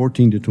 2,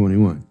 14 to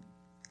 21.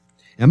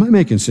 Am I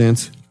making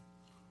sense?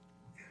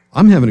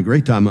 I'm having a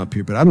great time up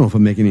here, but I don't know if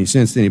I'm making any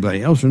sense to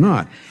anybody else or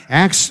not.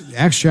 Acts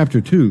chapter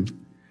 2,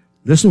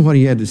 listen to what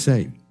he had to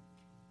say.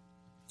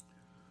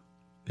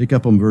 Pick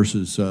up on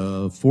verses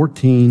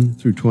 14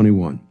 through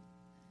 21.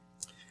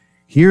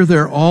 Here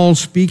they're all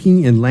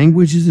speaking in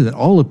languages that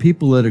all the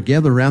people that are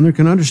gathered around there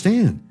can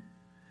understand.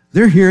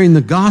 They're hearing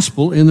the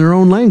gospel in their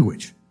own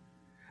language.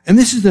 And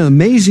this is an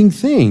amazing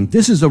thing.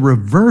 This is a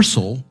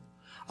reversal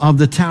of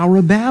the Tower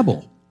of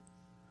Babel.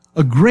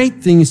 A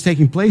great thing is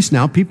taking place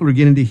now. People are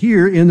getting to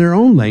hear in their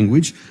own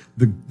language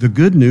the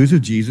good news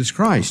of Jesus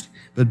Christ.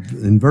 But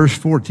in verse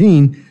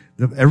 14,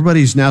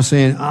 everybody's now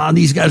saying,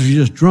 these guys are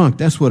just drunk.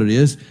 That's what it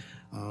is.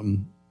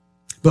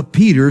 But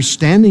Peter,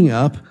 standing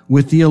up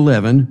with the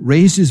 11,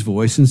 raised his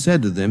voice and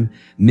said to them,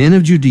 Men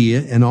of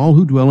Judea and all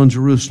who dwell in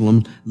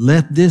Jerusalem,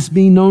 let this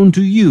be known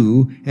to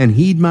you and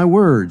heed my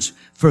words.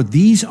 For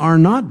these are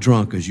not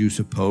drunk as you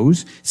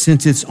suppose,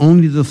 since it's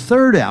only the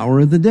third hour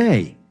of the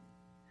day.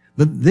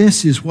 But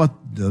this is what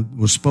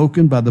was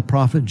spoken by the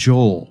prophet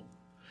Joel.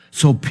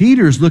 So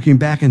Peter's looking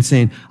back and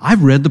saying,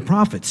 I've read the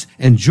prophets,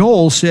 and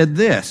Joel said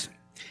this.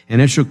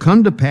 And it shall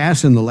come to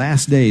pass in the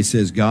last days,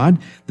 says God,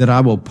 that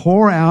I will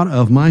pour out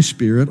of my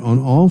spirit on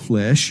all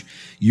flesh.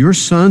 Your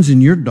sons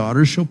and your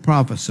daughters shall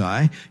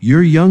prophesy.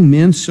 Your young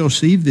men shall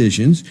see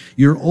visions.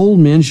 Your old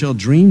men shall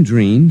dream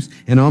dreams.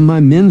 And on my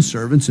men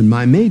servants and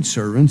my maid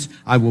servants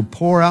I will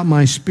pour out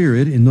my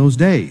spirit in those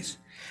days.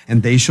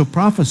 And they shall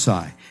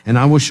prophesy. And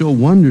I will show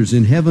wonders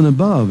in heaven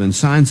above and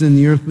signs in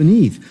the earth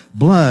beneath,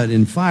 blood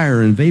and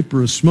fire and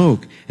vapor of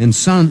smoke. And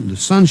the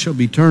sun shall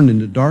be turned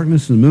into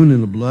darkness and the moon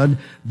into blood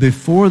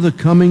before the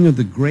coming of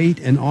the great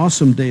and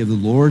awesome day of the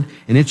Lord.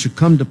 And it shall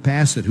come to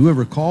pass that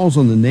whoever calls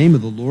on the name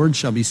of the Lord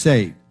shall be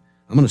saved.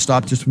 I'm going to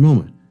stop just a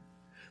moment.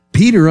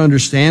 Peter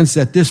understands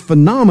that this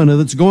phenomena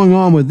that's going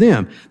on with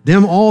them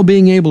all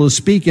being able to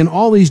speak in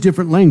all these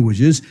different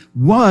languages,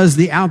 was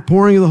the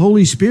outpouring of the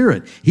Holy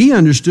Spirit. He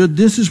understood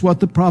this is what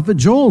the prophet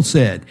Joel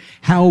said.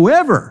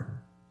 However,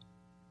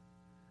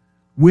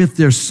 with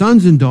their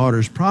sons and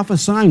daughters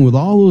prophesying, with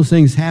all those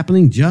things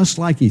happening just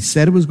like he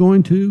said it was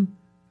going to,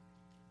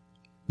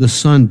 the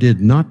sun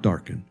did not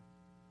darken.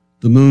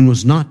 The moon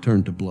was not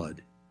turned to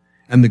blood.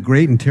 And the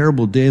great and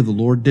terrible day of the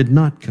Lord did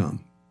not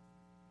come.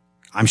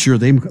 I'm sure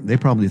they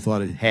probably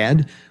thought it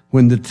had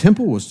when the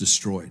temple was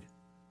destroyed.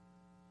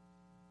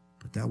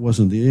 But that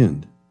wasn't the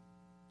end.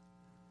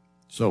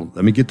 So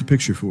let me get the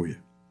picture for you.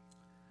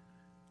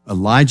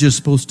 Elijah's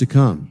supposed to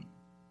come.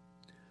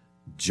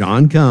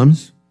 John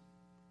comes.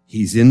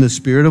 He's in the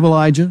spirit of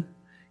Elijah.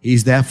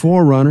 He's that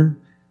forerunner.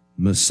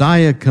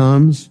 Messiah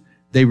comes.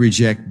 They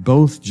reject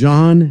both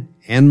John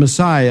and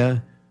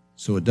Messiah,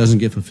 so it doesn't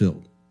get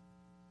fulfilled.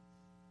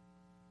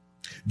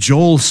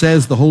 Joel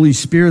says the Holy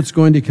Spirit's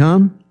going to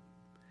come.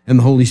 And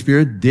the Holy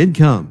Spirit did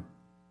come.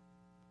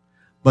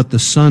 But the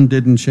sun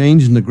didn't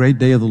change and the great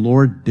day of the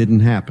Lord didn't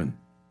happen.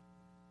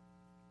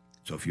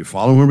 So if you're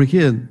following where we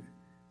kid,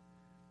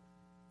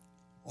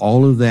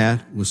 all of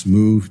that was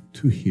moved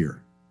to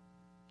here.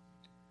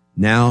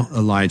 Now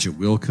Elijah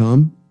will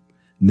come.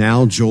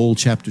 Now Joel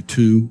chapter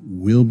 2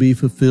 will be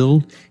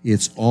fulfilled.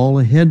 It's all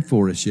ahead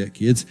for us yet,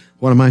 kids.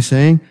 What am I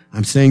saying?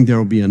 I'm saying there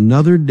will be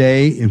another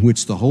day in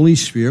which the Holy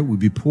Spirit will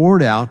be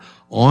poured out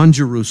on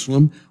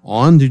Jerusalem,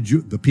 on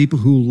the people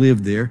who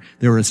live there.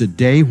 There is a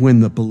day when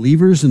the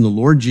believers in the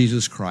Lord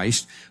Jesus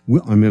Christ,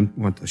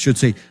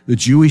 the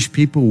Jewish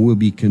people will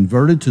be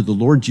converted to the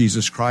Lord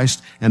Jesus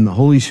Christ, and the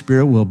Holy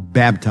Spirit will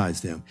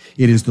baptize them.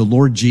 It is the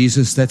Lord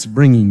Jesus that's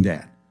bringing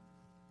that.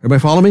 Everybody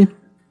follow me?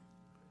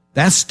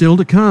 That's still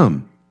to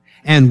come.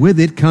 And with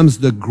it comes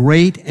the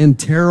great and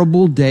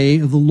terrible day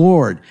of the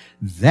Lord.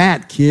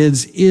 That,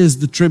 kids, is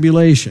the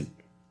tribulation.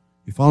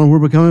 You follow where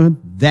we're coming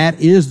from? That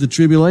is the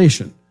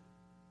tribulation.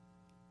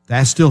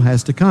 That still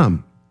has to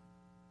come.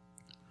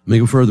 Let me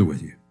go further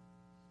with you.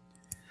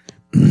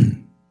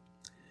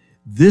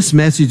 This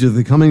message of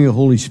the coming of the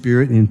Holy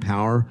Spirit in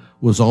power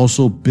was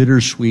also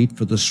bittersweet,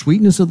 for the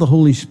sweetness of the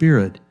Holy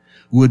Spirit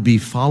would be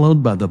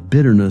followed by the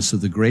bitterness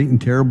of the great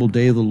and terrible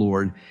day of the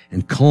Lord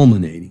and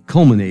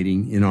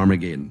culminating in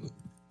Armageddon.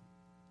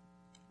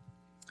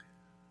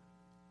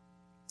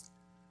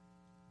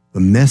 The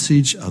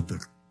message of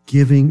the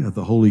giving of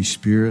the Holy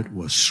Spirit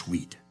was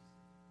sweet.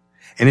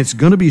 And it's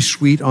going to be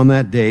sweet on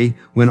that day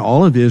when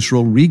all of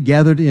Israel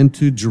regathered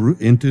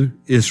into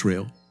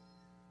Israel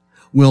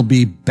will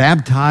be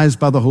baptized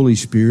by the Holy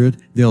Spirit.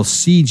 They'll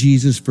see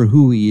Jesus for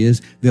who he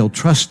is. They'll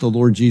trust the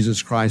Lord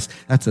Jesus Christ.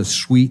 That's a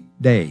sweet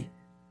day.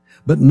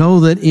 But know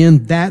that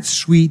in that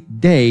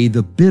sweet day,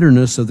 the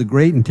bitterness of the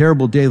great and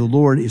terrible day of the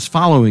Lord is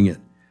following it.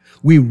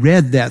 We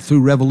read that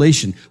through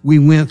Revelation. We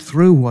went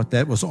through what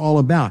that was all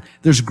about.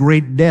 There's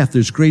great death.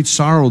 There's great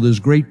sorrow. There's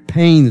great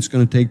pain that's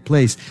going to take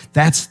place.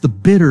 That's the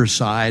bitter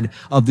side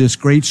of this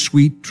great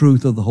sweet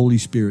truth of the Holy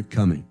Spirit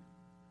coming.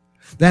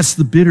 That's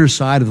the bitter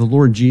side of the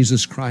Lord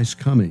Jesus Christ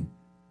coming.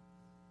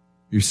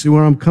 You see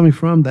where I'm coming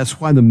from? That's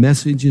why the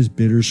message is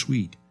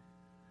bittersweet.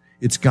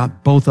 It's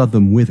got both of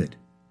them with it.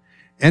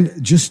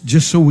 And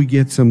just so we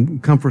get some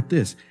comfort,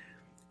 brothers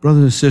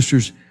and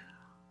sisters,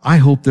 I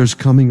hope there's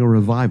coming a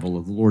revival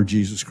of the Lord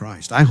Jesus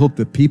Christ. I hope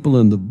that people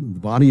in the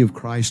body of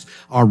Christ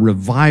are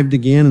revived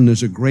again, and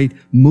there's a great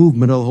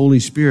movement of the Holy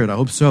Spirit. I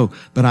hope so.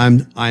 But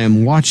I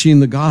am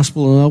watching the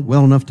gospel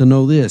well enough to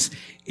know this.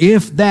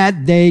 If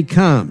that day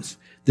comes,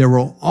 there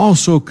will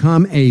also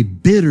come a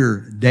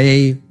bitter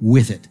day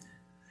with it,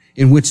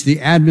 in which the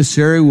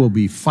adversary will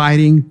be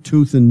fighting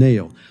tooth and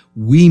nail.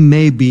 We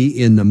may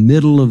be in the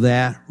middle of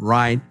that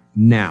right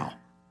now.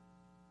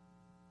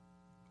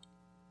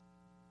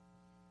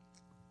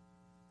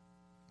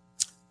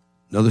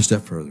 Another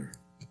step further.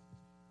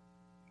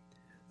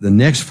 The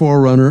next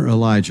forerunner,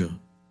 Elijah,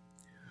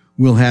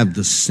 will have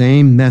the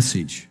same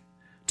message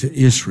to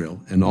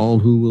Israel and all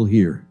who will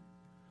hear.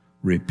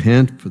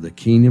 Repent, for the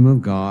kingdom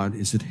of God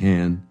is at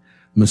hand.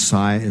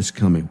 Messiah is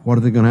coming. What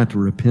are they going to have to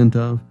repent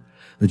of?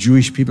 The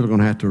Jewish people are going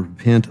to have to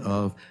repent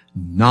of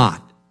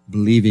not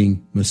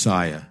believing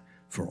Messiah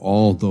for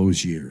all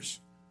those years.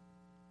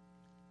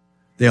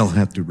 They'll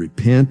have to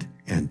repent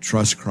and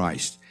trust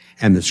Christ.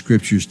 And the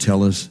scriptures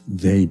tell us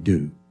they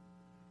do.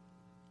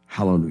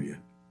 Hallelujah.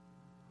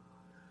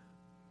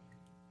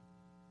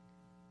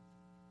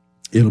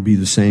 It'll be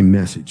the same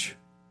message.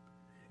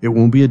 It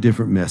won't be a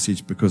different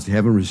message because they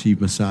haven't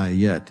received Messiah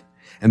yet.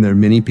 And there are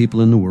many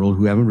people in the world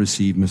who haven't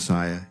received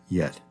Messiah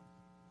yet.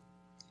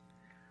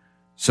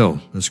 So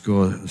let's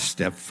go a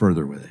step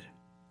further with it.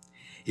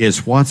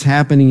 Is what's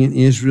happening in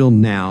Israel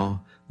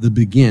now the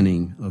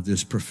beginning of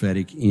this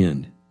prophetic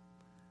end?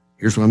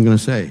 Here's what I'm going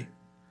to say.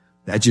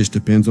 That just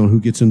depends on who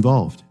gets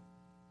involved.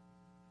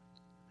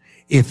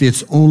 If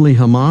it's only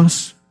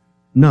Hamas,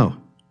 no.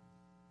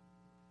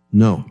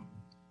 No.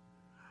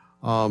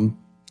 Don't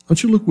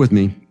you look with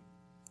me?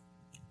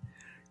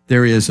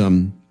 There is,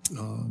 turn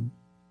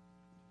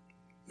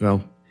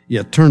to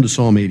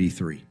Psalm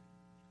 83.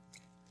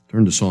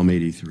 Turn to Psalm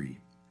 83.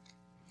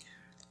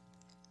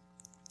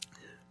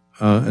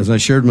 As I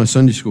shared in my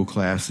Sunday school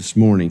class this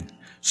morning,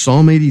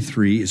 Psalm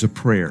 83 is a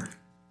prayer,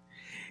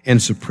 and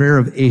it's a prayer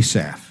of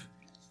Asaph.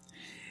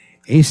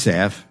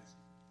 Asaph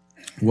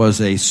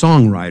was a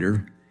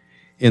songwriter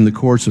in the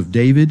courts of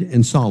David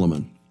and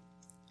Solomon.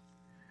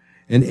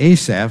 And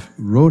Asaph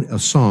wrote a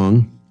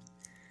song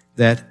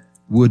that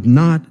would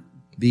not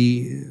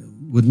be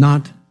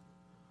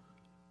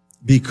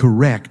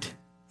correct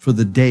for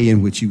the day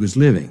in which he was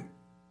living.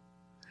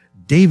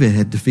 David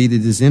had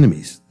defeated his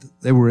enemies.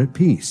 They were at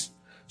peace.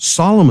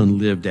 Solomon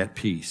lived at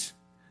peace.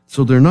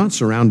 So they're not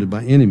surrounded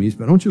by enemies,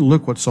 but I want you to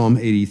look what Psalm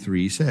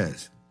 83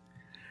 says.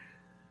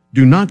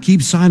 Do not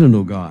keep silent,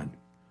 O God.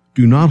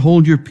 Do not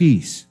hold your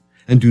peace,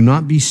 and do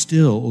not be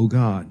still, O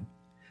God.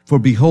 For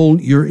behold,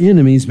 your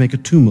enemies make a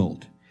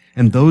tumult,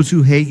 and those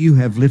who hate you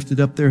have lifted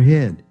up their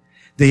head.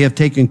 They have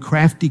taken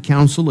crafty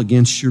counsel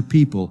against your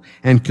people,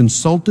 and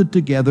consulted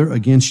together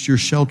against your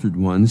sheltered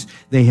ones.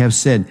 They have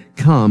said,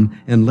 come,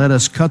 and let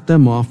us cut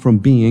them off from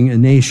being a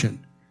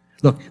nation.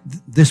 Look,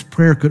 this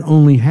prayer could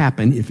only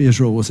happen if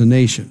Israel was a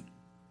nation.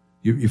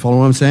 You follow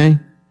what I'm saying?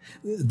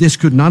 This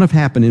could not have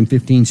happened in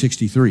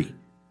 1563.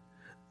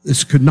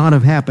 This could not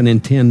have happened in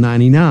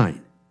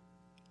 1099.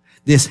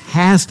 This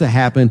has to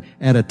happen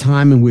at a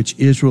time in which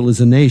Israel is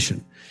a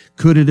nation.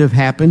 Could it have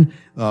happened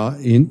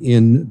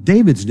in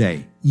David's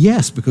day?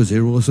 Yes, because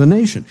Israel was a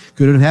nation.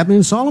 Could it have happened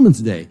in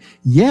Solomon's day?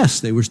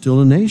 Yes, they were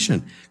still a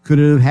nation. Could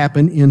it have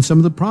happened in some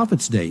of the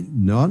prophets' day?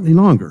 Not any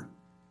longer,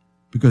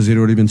 because they'd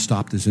already been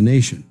stopped as a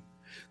nation.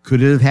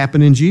 Could it have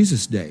happened in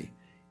Jesus' day?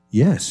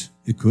 Yes,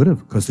 it could have,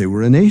 because they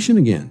were a nation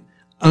again.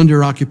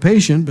 Under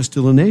occupation, but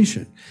still a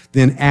nation.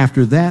 Then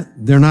after that,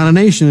 they're not a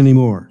nation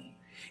anymore.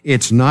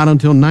 It's not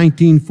until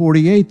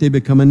 1948 they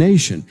become a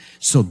nation.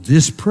 So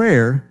this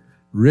prayer,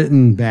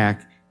 written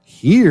back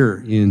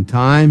here in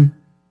time,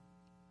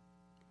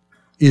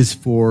 is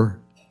for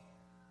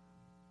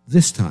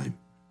this time,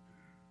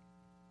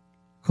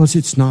 because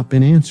it's not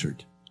been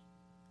answered.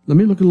 Let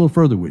me look a little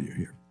further with you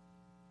here.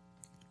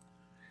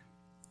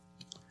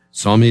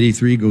 Psalm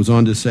 83 goes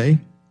on to say,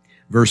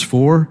 verse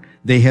 4,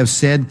 they have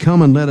said,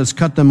 come and let us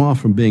cut them off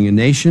from being a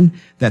nation,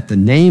 that the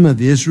name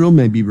of Israel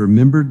may be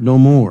remembered no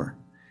more.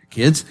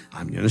 Kids,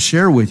 I'm going to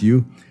share with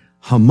you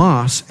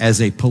Hamas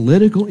as a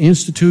political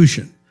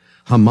institution.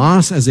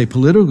 Hamas as a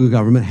political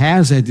government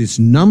has as its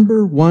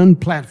number one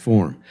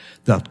platform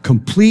the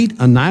complete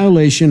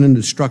annihilation and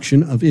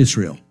destruction of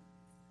Israel.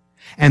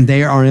 And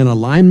they are in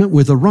alignment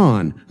with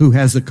Iran, who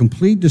has the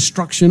complete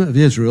destruction of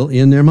Israel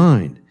in their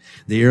mind.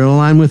 They are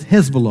aligned with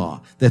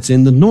Hezbollah, that's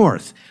in the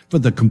north, for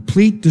the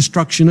complete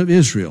destruction of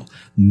Israel.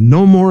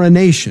 No more a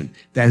nation.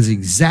 That is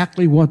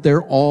exactly what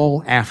they're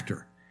all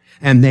after.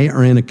 And they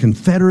are in a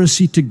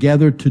confederacy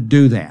together to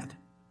do that.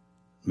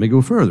 Let me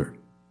go further.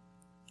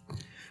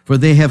 For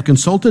they have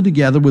consulted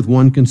together with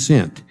one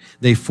consent.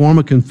 They form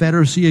a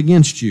confederacy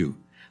against you.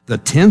 The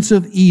tents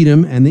of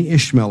Edom and the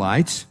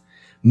Ishmaelites,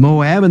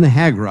 Moab and the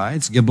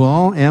Hagrites,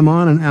 Gebal,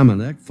 Ammon, and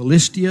Amalek,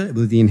 Philistia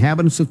with the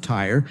inhabitants of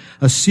Tyre,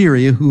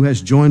 Assyria who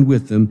has joined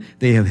with them,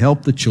 they have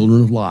helped the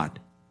children of Lot.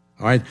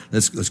 All right,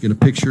 let's get a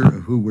picture of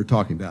who we're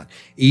talking about.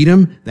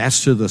 Edom,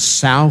 that's to the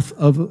south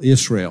of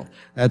Israel.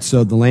 That's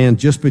the land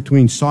just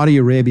between Saudi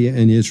Arabia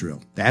and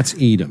Israel. That's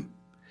Edom.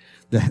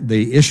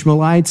 The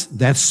Ishmaelites,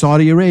 that's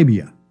Saudi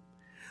Arabia.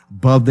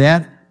 Above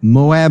that,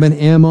 Moab and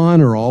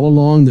Ammon are all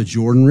along the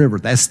Jordan River.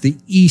 That's the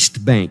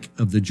east bank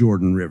of the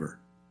Jordan River.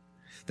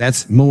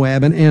 That's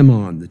Moab and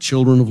Ammon, the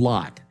children of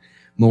Lot.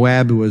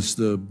 Moab was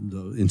the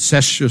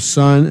incestuous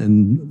son,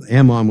 and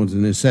Ammon was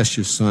an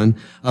incestuous son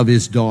of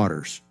his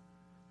daughters.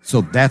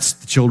 So that's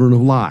the children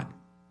of Lot.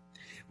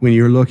 When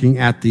you're looking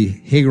at the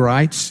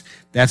Hagarites,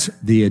 that's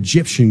the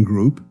Egyptian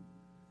group.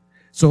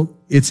 So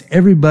it's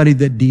everybody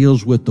that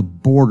deals with the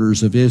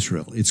borders of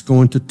Israel. It's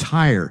going to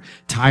Tyre.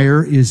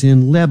 Tyre is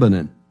in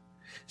Lebanon.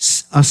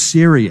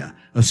 Assyria.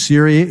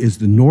 Assyria is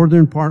the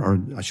northern part, or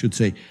I should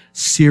say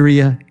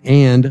Syria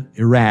and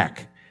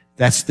Iraq.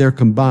 That's their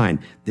combined.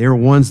 They're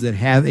ones that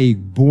have a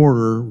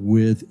border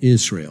with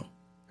Israel.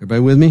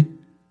 Everybody with me?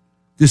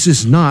 This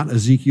is not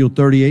Ezekiel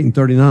 38 and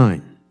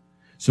 39.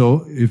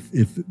 So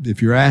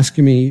if you're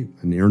asking me,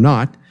 and you're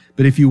not,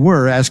 but if you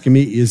were asking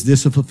me, is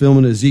this a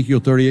fulfillment of Ezekiel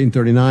 38 and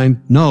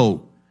 39?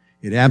 No,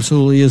 it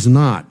absolutely is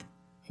not.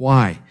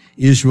 Why?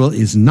 Israel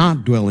is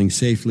not dwelling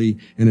safely,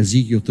 and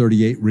Ezekiel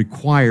 38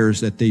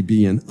 requires that they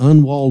be in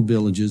unwalled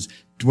villages,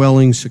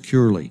 dwelling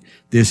securely.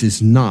 This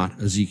is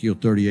not Ezekiel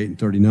 38 and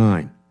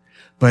 39.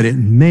 But it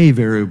may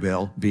very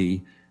well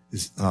be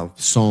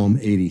Psalm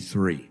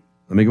 83.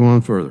 Let me go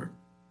on further.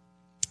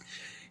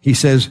 He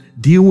says,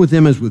 deal with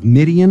them as with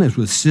Midian, as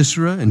with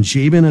Sisera and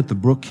Jabin at the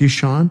brook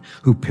Kishon,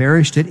 who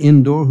perished at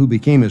Endor, who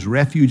became as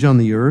refuge on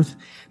the earth.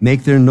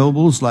 Make their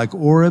nobles like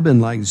Oreb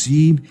and like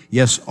Zeb,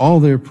 yes, all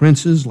their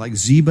princes like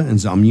Zebah and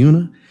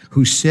Zalmunna,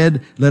 who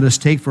said, let us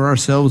take for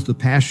ourselves the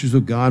pastures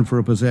of God for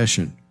a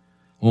possession.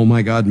 Oh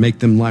my God, make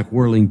them like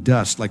whirling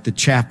dust, like the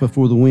chaff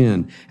before the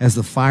wind, as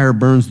the fire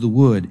burns the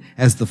wood,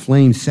 as the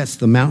flame sets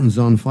the mountains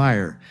on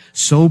fire.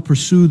 So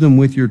pursue them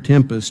with your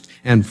tempest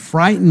and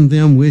frighten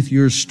them with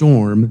your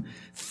storm.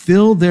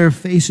 Fill their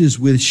faces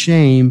with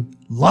shame.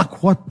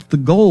 Look what the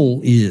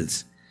goal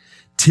is,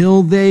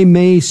 till they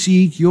may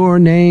seek your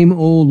name,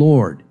 O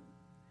Lord.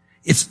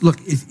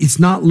 It's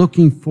not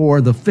looking for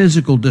the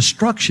physical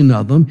destruction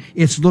of them.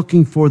 It's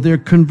looking for their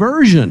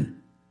conversion.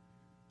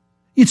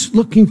 It's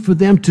looking for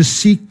them to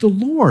seek the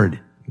Lord.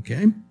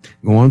 Okay?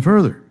 Go on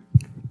further.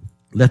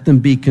 Let them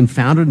be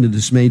confounded and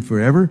dismayed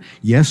forever.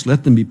 Yes,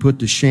 let them be put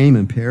to shame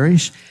and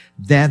perish,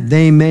 that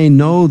they may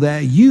know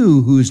that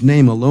you, whose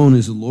name alone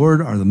is the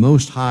Lord, are the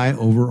most high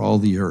over all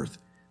the earth.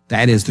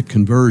 That is the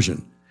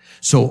conversion.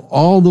 So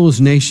all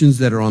those nations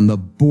that are on the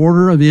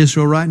border of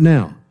Israel right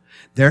now,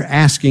 they're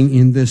asking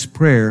in this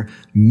prayer,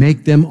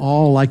 make them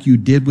all like you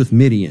did with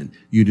Midian.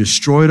 You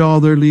destroyed all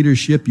their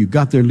leadership. You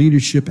got their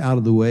leadership out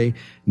of the way.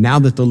 Now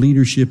that the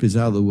leadership is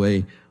out of the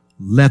way,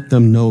 let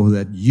them know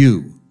that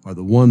you are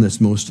the one that's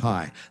most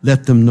high.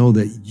 Let them know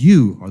that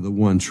you are the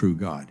one true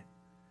God.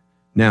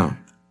 Now,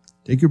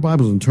 take your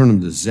Bibles and turn them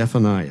to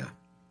Zephaniah.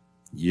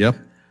 Yep,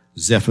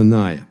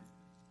 Zephaniah.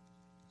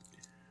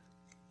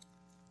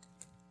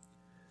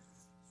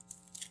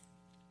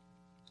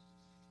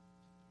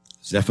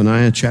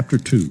 Zephaniah chapter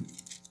 2.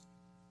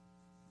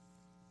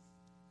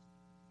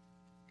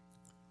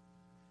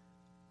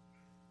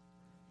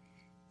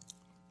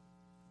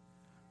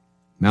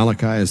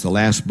 Malachi is the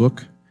last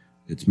book.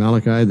 It's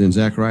Malachi, then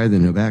Zechariah,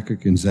 then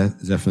Habakkuk, and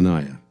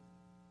Zephaniah.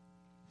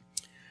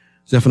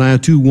 Zephaniah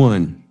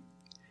 2:1.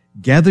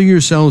 Gather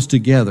yourselves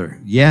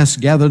together. Yes,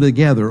 gather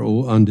together,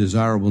 O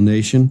undesirable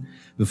nation,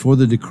 before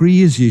the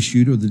decree is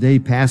issued or the day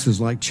passes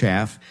like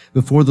chaff,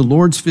 before the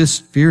Lord's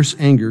fierce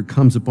anger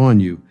comes upon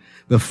you,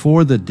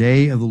 before the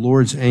day of the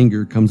Lord's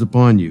anger comes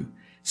upon you.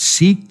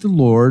 Seek the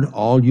Lord,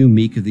 all you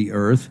meek of the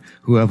earth,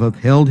 who have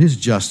upheld his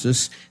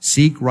justice.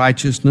 Seek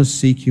righteousness,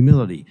 seek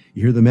humility.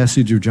 You hear the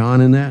message of John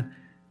in that?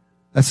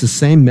 That's the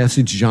same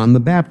message John the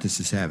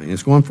Baptist is having.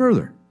 Let's go on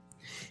further.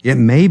 It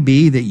may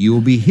be that you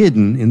will be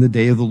hidden in the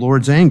day of the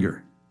Lord's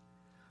anger.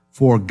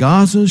 For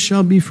Gaza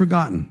shall be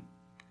forgotten,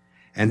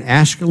 and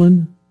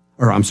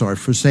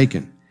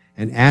forsaken,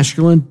 and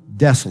Ashkelon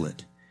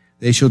desolate.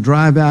 They shall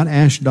drive out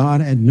Ashdod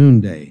at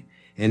noonday,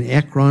 and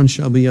Ekron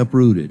shall be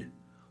uprooted.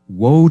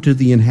 Woe to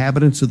the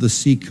inhabitants of the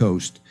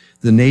seacoast,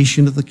 the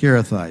nation of the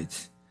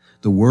Cherethites.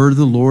 The word of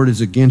the Lord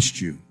is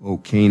against you, O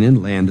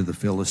Canaan, land of the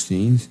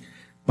Philistines.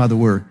 By the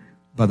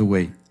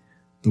way,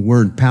 the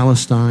word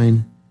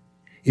Palestine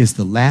is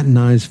the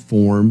Latinized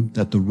form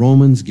that the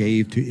Romans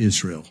gave to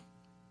Israel.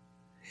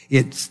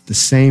 It's the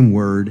same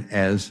word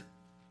as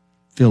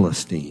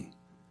Philistine.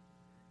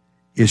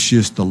 It's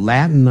just the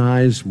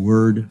Latinized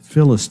word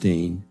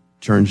Philistine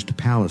turns to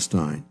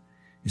Palestine.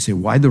 You say,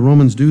 why'd the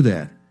Romans do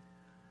that?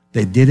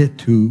 They did it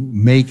to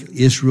make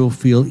Israel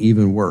feel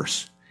even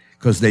worse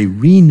because they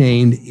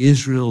renamed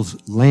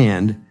Israel's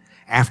land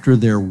after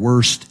their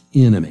worst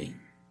enemy.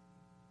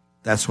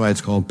 That's why it's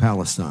called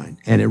Palestine.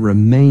 And it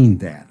remained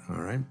that,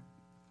 all right,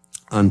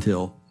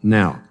 until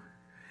now.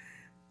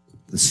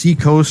 The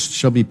seacoast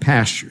shall be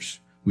pastures,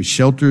 with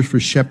shelters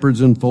for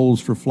shepherds and folds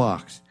for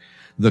flocks.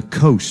 The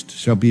coast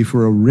shall be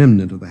for a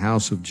remnant of the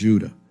house of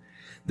Judah.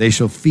 They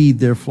shall feed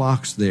their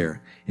flocks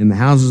there. In the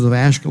houses of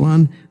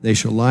Ashkelon they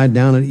shall lie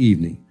down at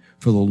evening,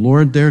 for the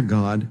Lord their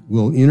God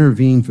will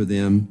intervene for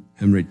them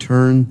and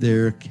return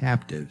their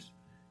captives.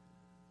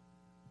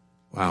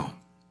 Wow.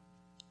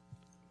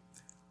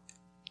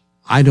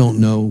 I don't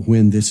know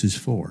when this is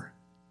for,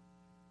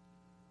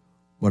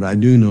 but I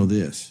do know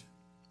this.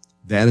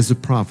 That is a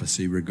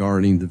prophecy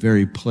regarding the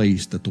very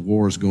place that the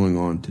war is going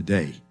on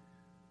today.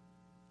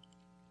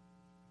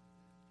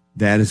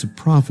 That is a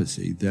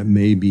prophecy that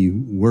may be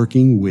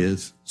working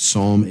with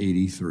Psalm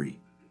 83.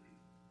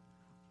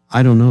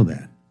 I don't know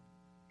that.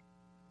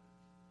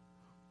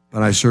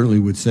 But I certainly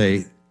would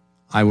say,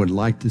 I would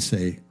like to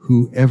say,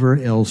 whoever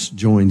else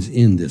joins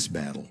in this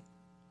battle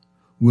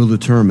will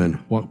determine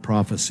what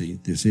prophecy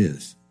this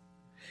is.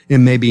 It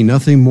may be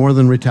nothing more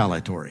than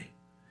retaliatory.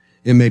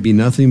 It may be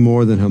nothing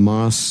more than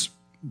Hamas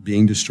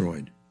being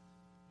destroyed.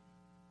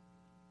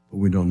 But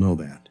we don't know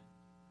that.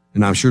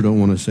 And I sure don't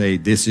want to say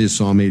this is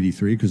Psalm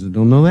 83 because I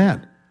don't know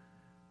that.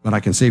 But I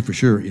can say for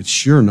sure it's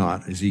sure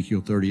not Ezekiel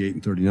 38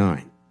 and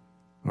 39.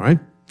 All right?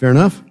 Fair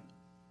enough?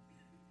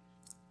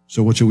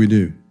 So what shall we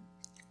do?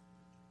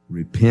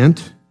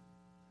 Repent,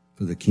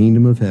 for the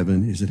kingdom of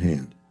heaven is at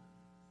hand.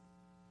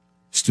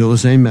 Still the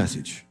same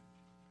message.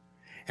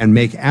 And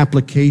make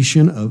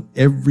application of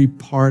every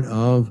part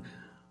of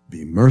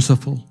be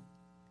merciful,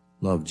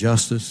 love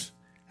justice,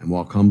 and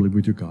walk humbly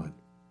with your God.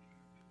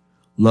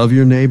 Love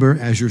your neighbor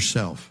as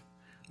yourself.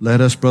 Let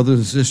us, brothers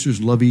and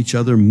sisters, love each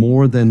other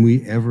more than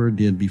we ever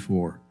did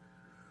before.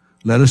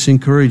 Let us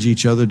encourage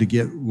each other to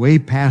get way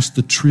past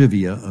the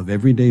trivia of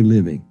everyday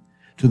living,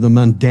 to the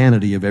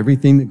mundanity of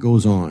everything that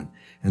goes on,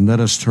 and let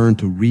us turn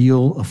to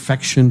real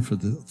affection for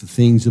the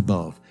things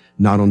above,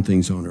 not on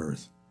things on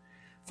earth.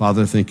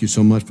 Father, thank you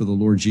so much for the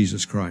Lord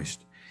Jesus Christ.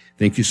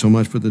 Thank you so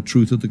much for the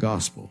truth of the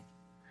gospel.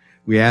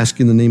 We ask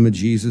in the name of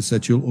Jesus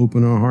that you'll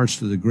open our hearts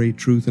to the great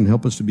truth and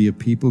help us to be a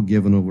people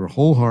given over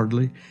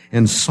wholeheartedly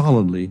and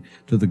solidly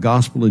to the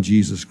gospel of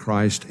Jesus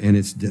Christ and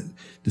its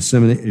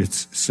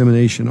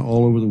dissemination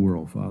all over the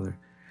world, Father.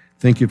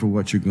 Thank you for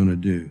what you're going to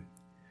do.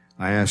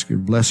 I ask your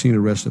blessing to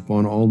rest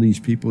upon all these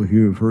people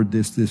who have heard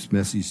this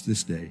message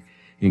this day.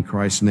 In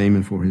Christ's name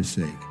and for his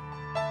sake.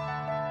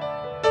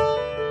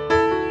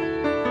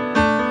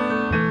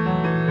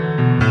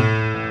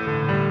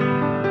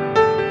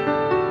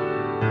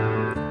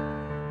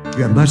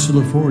 We have much to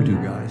look forward to,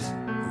 guys.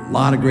 A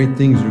lot of great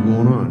things are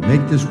going on.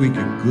 Make this week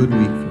a good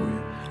week for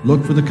you.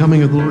 Look for the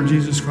coming of the Lord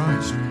Jesus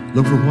Christ.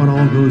 Look for what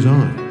all goes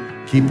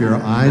on. Keep your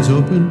eyes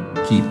open.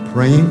 Keep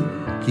praying.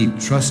 Keep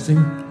trusting.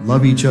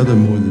 Love each other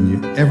more than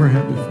you ever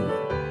have before.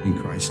 In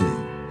Christ's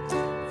name.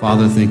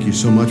 Father, thank you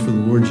so much for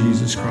the Lord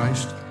Jesus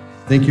Christ.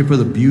 Thank you for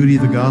the beauty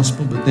of the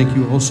gospel, but thank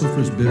you also for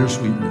its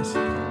bittersweetness.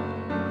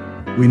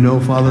 We know,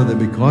 Father, that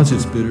because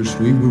it's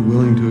bittersweet, we're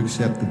willing to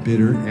accept the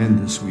bitter and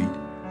the sweet,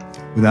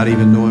 without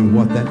even knowing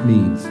what that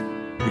means,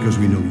 because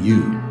we know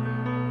you.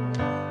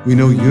 We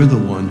know you're the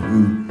one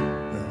who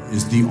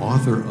is the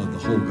author of the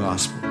whole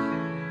gospel,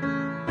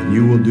 and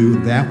you will do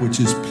that which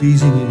is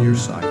pleasing in your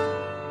sight.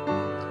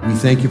 We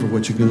thank you for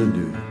what you're going to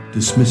do.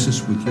 Dismiss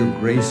us with your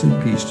grace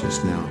and peace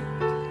just now,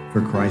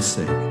 for Christ's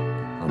sake.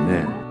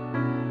 Amen.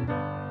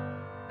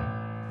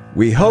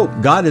 We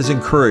hope God has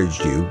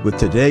encouraged you with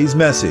today's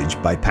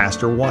message by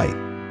Pastor White.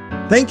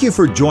 Thank you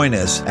for joining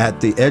us at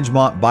the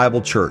Edgemont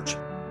Bible Church.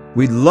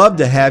 We'd love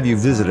to have you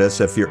visit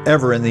us if you're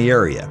ever in the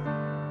area.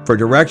 For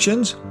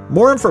directions,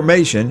 more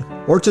information,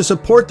 or to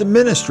support the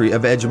ministry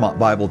of Edgemont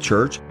Bible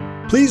Church,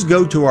 please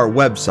go to our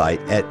website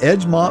at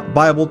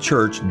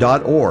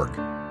edgemontbiblechurch.org.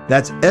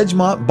 That's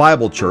Edgemont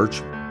Bible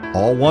Church,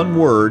 all one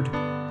word,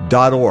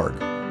 .org.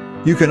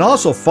 You can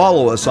also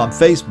follow us on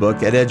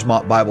Facebook at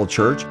Edgemont Bible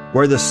Church,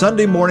 where the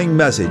Sunday morning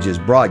message is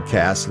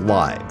broadcast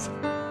live.